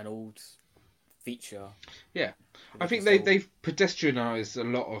an old feature. Yeah, I think can still- they've pedestrianised a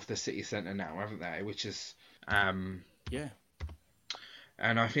lot of the city centre now, haven't they? Which is Yeah.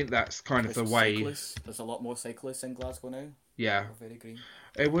 and I think that's kind of the There's way. cyclists. There's a lot more cyclists in Glasgow now. Yeah, They're very green.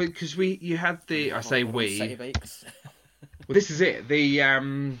 because you had the I say They're on city we. bikes. Well, this is it.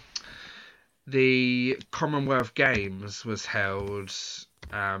 The Commonwealth Games was held.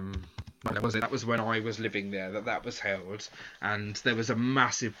 When was it? That was when I was living there. That was held, and there was a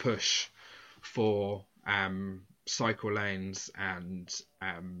massive push for cycle lanes and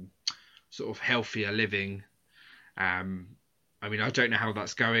sort of healthier living. I mean, I don't know how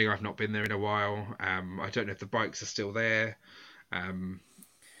that's going. I've not been there in a while. I don't know if the bikes are still there,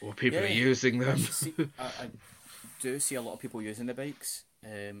 or people are using them. I do see a lot of people using the bikes.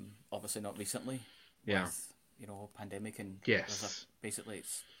 Obviously not recently. Yeah. With, pandemic and Yes. basically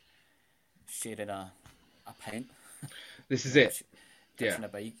it's sharing a pint. This is it. Ditching Yeah. a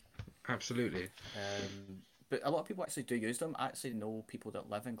bike. Absolutely. But a lot of people actually do use them. I actually know people that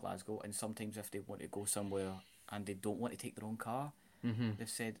live in Glasgow, and sometimes if they want to go somewhere and they don't want to take their own car, they've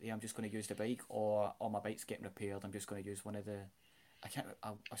said, "Yeah, I'm just going to use the bike," or "Oh, my bike's getting repaired. I'm just going to use one of the."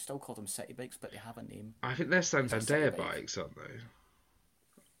 I still call them city bikes, but they have a name. I think they're Santander bike. bikes, aren't they?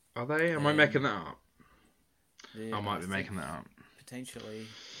 Are they? Am I making that up? I might be making that up. Potentially.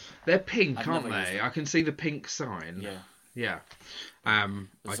 They're pink, I've aren't never used they? them. I can see the pink sign. Yeah. Yeah. I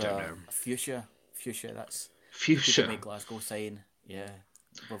There's don't know. a fuchsia. Fuchsia, that's the People Fuchsia. Make Glasgow sign. Yeah.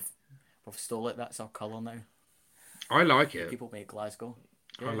 We've stole it, that's our colour now. I like The it. People Make Glasgow.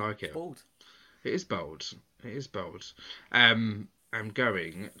 Yeah, I like it's it. bold. It is bold. It is bold. I'm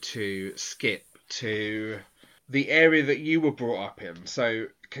going to skip to the area that you were brought up in. So,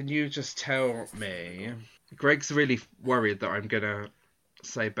 can you just tell me? Greg's really worried that I'm gonna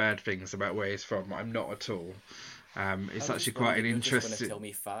say bad things about where he's from. I'm not at all. It's I'm actually just quite worried an that you're just going to interesting. tell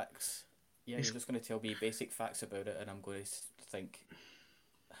me facts. Yeah, you're just going to tell me basic facts about it, and I'm going to think,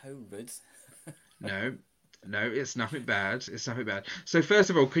 how rude. No, no, it's nothing bad. It's nothing bad. So first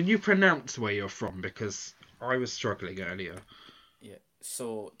of all, can you pronounce where you're from? Because I was struggling earlier. Yeah.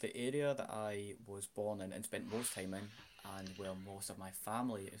 So the area that I was born in and spent most time in, and where most of my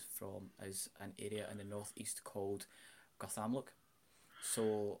family is from, is an area in the northeast called Gothamlock.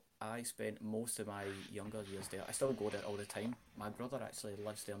 So I spent most of my younger years there. I still go there all the time. My brother actually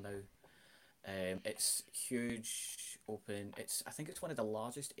lives there now. It's huge, open. I think it's one of the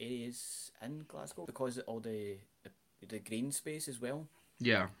largest areas in Glasgow because of all the green space as well.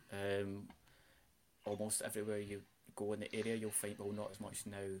 Yeah, Um, Almost everywhere you go in the area, you'll find, well, not as much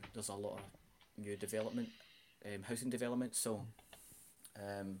now. There's a lot of new development, housing development. So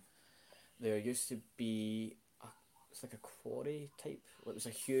um, there used to be it's like a quarry type. It was a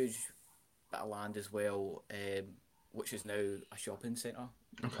huge bit of land as well, which is now a shopping centre,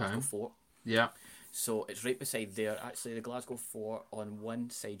 the Okay. Glasgow Fort. yeah, So it's right beside there. Actually, the Glasgow Fort, on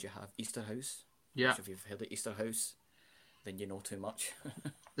one side you have Easter House, yeah. which if you've heard of Easter House, then you know too much.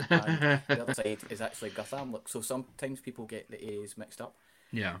 And the other side is actually Gothamlock. So sometimes people get the areas mixed up.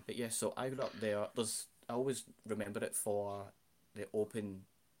 Yeah, But yeah, so I grew up there. I always remember it for the open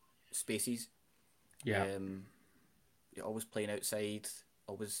spaces. yeah, You're always playing outside,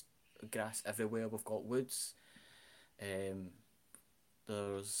 always grass everywhere. We've got woods. Um,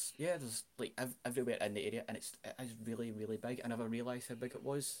 there's like everywhere in the area, and it is really really big. I never realised how big it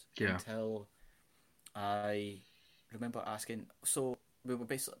was Yeah. until I remember asking. So we were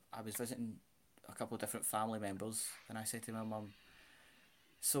basically, I was visiting a couple of different family members, and I said to my mum,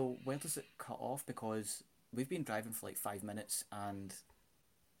 "So where does it cut off? Because we've been driving for like 5 minutes, and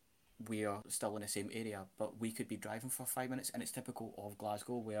we are still in the same area, but we could be driving for 5 minutes, and it's typical of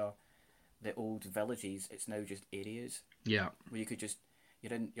Glasgow where the old villages, it's now just areas yeah, where you could just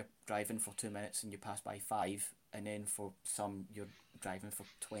you're driving for 2 minutes and you pass by five, and then for some you're driving for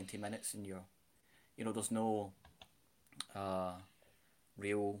 20 minutes and there's no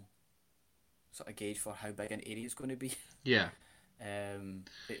real sort of gauge for how big an area is going to be. yeah,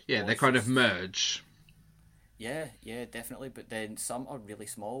 It yeah. They was kind of just- merge. Yeah, yeah, definitely. But then some are really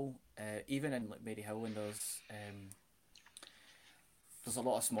small. Even in like Maryhill, and there's a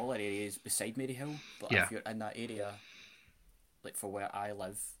lot of smaller areas beside Maryhill. But Yeah. if you're in that area, like for where I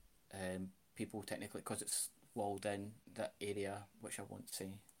live, people technically, because it's walled in, that area, which I won't say.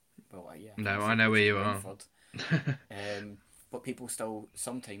 Well, yeah. No, can I say know where it's you are. Brentford. But people still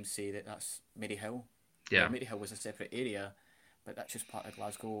sometimes say that that's Maryhill. Yeah, Maryhill was a separate area, but that's just part of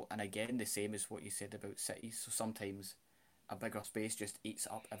Glasgow. And again, the same as what you said about cities. So sometimes a bigger space just eats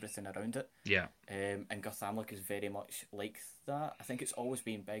up everything around it. yeah, And Gothamlock is very much like that. I think it's always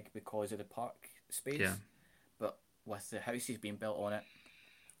been big because of the park space. Yeah. But with the houses being built on it,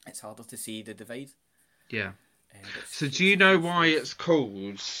 it's harder to see the divide. yeah. But So it's do you a know huge why space. it's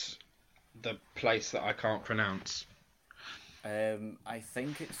called the place that I can't pronounce? I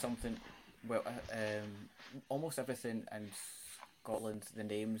think it's something. Well, almost everything in Scotland, the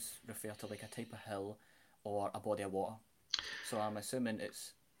names refer to like a type of hill or a body of water. So I'm assuming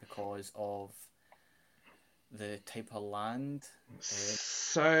it's because of the type of land.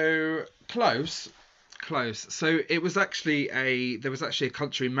 So close. So there was actually a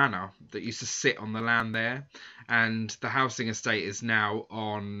country manor that used to sit on the land there, and the housing estate is now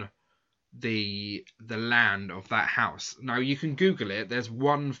on the land of that house. Now you can Google it. There's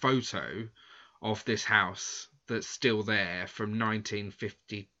one photo of this house that's still there from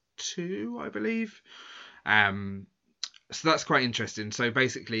 1952, I believe. So that's quite interesting. So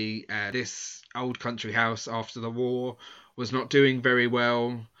basically, this old country house after the war was not doing very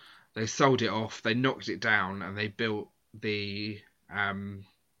well. They sold it off. They knocked it down, and they built the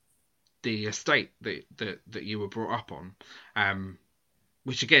estate that you were brought up on.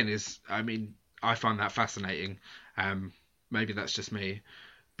 Which again is, I mean, I find that fascinating. Maybe that's just me,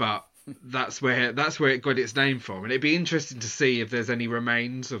 but that's where it got its name from. And it'd be interesting to see if there's any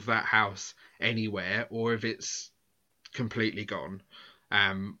remains of that house anywhere, or if it's completely gone.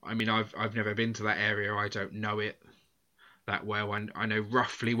 I mean, I've never been to that area. I don't know it that well. I know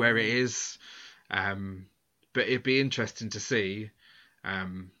roughly where it is, but it'd be interesting to see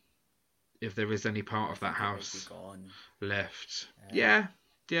if there is any part of that house left. Yeah,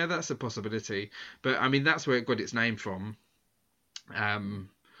 that's a possibility. But I mean, that's where it got its name from.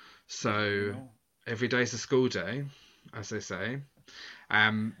 So every day's a school day, as they say.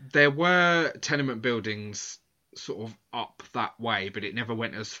 There were tenement buildings sort of up that way, but it never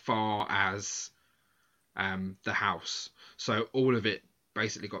went as far as the house. So all of it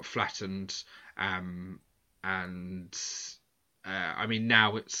basically got flattened, and I mean,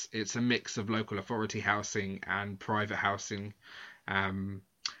 now it's a mix of local authority housing and private housing, and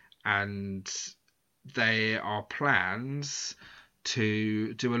there are plans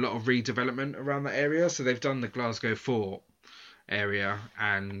to do a lot of redevelopment around that area. So they've done the Glasgow Fort area,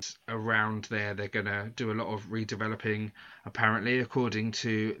 and around there they're going to do a lot of redeveloping, apparently, according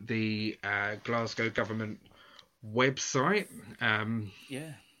to the Glasgow government website.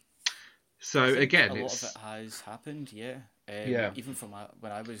 So again, a lot of it has happened. Even from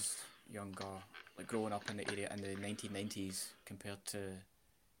when I was younger, like growing up in the area in the 1990s, compared to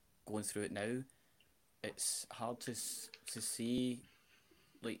going through it now, it's hard to see.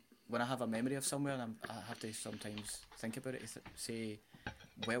 Like, when I have a memory of somewhere, and I have to sometimes think about it, say,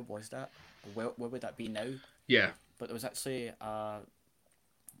 where was that? Where would that be now? Yeah. But there was actually I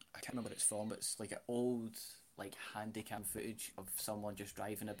can't remember what it's from, but it's like an old like handycam footage of someone just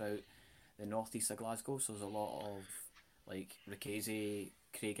driving about the northeast of Glasgow. So there's a lot of like Rickazy,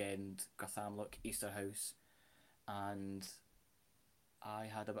 Craigend, Garthamlock, Easterhouse, and I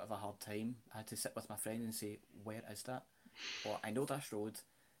had a bit of a hard time. I had to sit with my friend and say, where is that? Well, I know this road,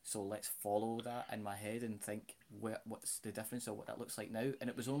 so let's follow that in my head and think what's the difference of what that looks like now. And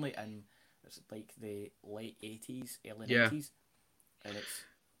it was only in like the late 80s, early 90s, and it's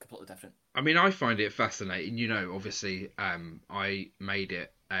completely different. I mean, I find it fascinating. You know, obviously, I made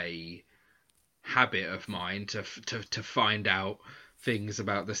it a habit of mine to find out things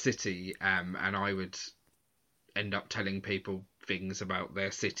about the city, and I would end up telling people things about their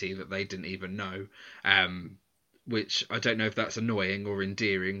city that they didn't even know, which I don't know if that's annoying or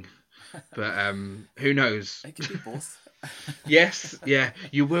endearing, but who knows? It could be both. Yes, yeah,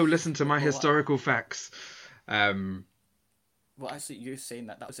 you will listen to my historical facts. Well, actually, you're saying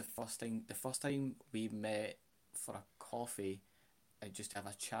that was the first time we met for a coffee and just to have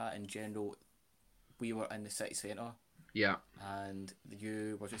a chat in general. We were in the city centre. Yeah. And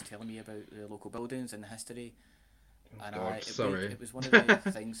you were just telling me about the local buildings and the history. And God, it was one of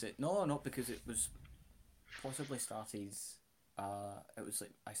the things that not because it was possibly started. It was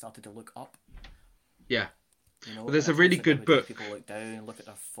like I started to look up. Yeah. You know, well, there's a really good book. People look down, look at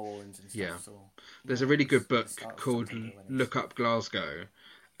their phones and stuff. Yeah. So, there's a really good book called Look Up Glasgow.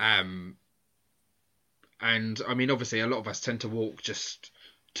 And I mean, obviously, a lot of us tend to walk just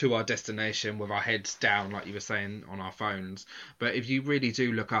to our destination with our heads down, like you were saying, on our phones. But if you really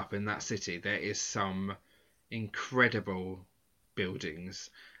do look up in that city, there is some incredible buildings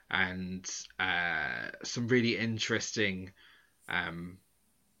and some really interesting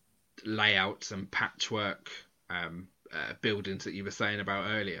layouts and patchwork buildings that you were saying about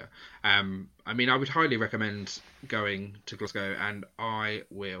earlier. I mean, I would highly recommend going to Glasgow, and I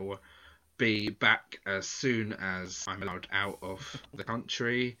will be back as soon as I'm allowed out of the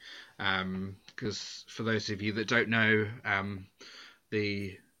country, because for those of you that don't know,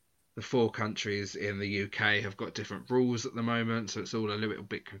 the 4 countries in the UK have got different rules at the moment, so it's all a little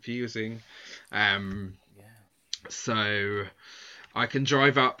bit confusing. So I can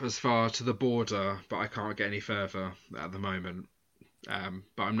drive up as far to the border, but I can't get any further at the moment.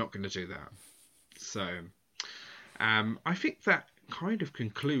 But I'm not going to do that. So I think that kind of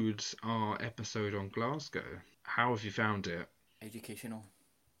concludes our episode on Glasgow. How have you found it? Educational.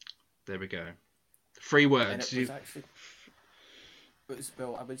 There we go. 3 words. And it was actually.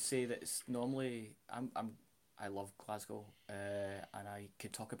 Well, I would say that it's normally I love Glasgow, and I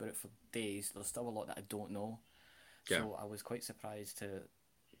could talk about it for days. There's still a lot that I don't know, so I was quite surprised to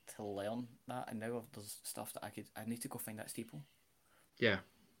learn that. And now there's stuff that I need to go find that steeple. Yeah,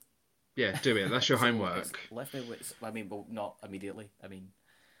 do it. That's your so homework. Left me with. I mean, well, not immediately. I mean,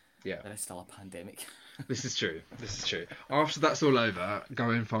 there is still a pandemic. This is true. After that's all over,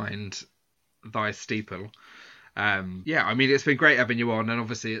 go and find thy steeple. I mean, it's been great having you on, and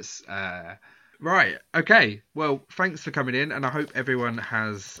obviously it's right. Okay, well, thanks for coming in, and I hope everyone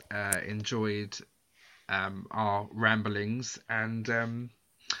has enjoyed our ramblings. And do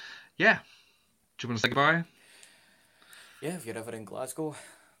you want to say goodbye? Yeah, if you're ever in Glasgow,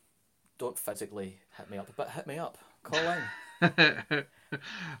 don't physically hit me up, but hit me up. Call in.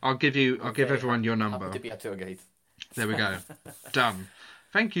 I'll give everyone your number. Happy to be a tour guide. There we go. Done.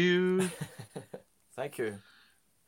 Thank you. Thank you.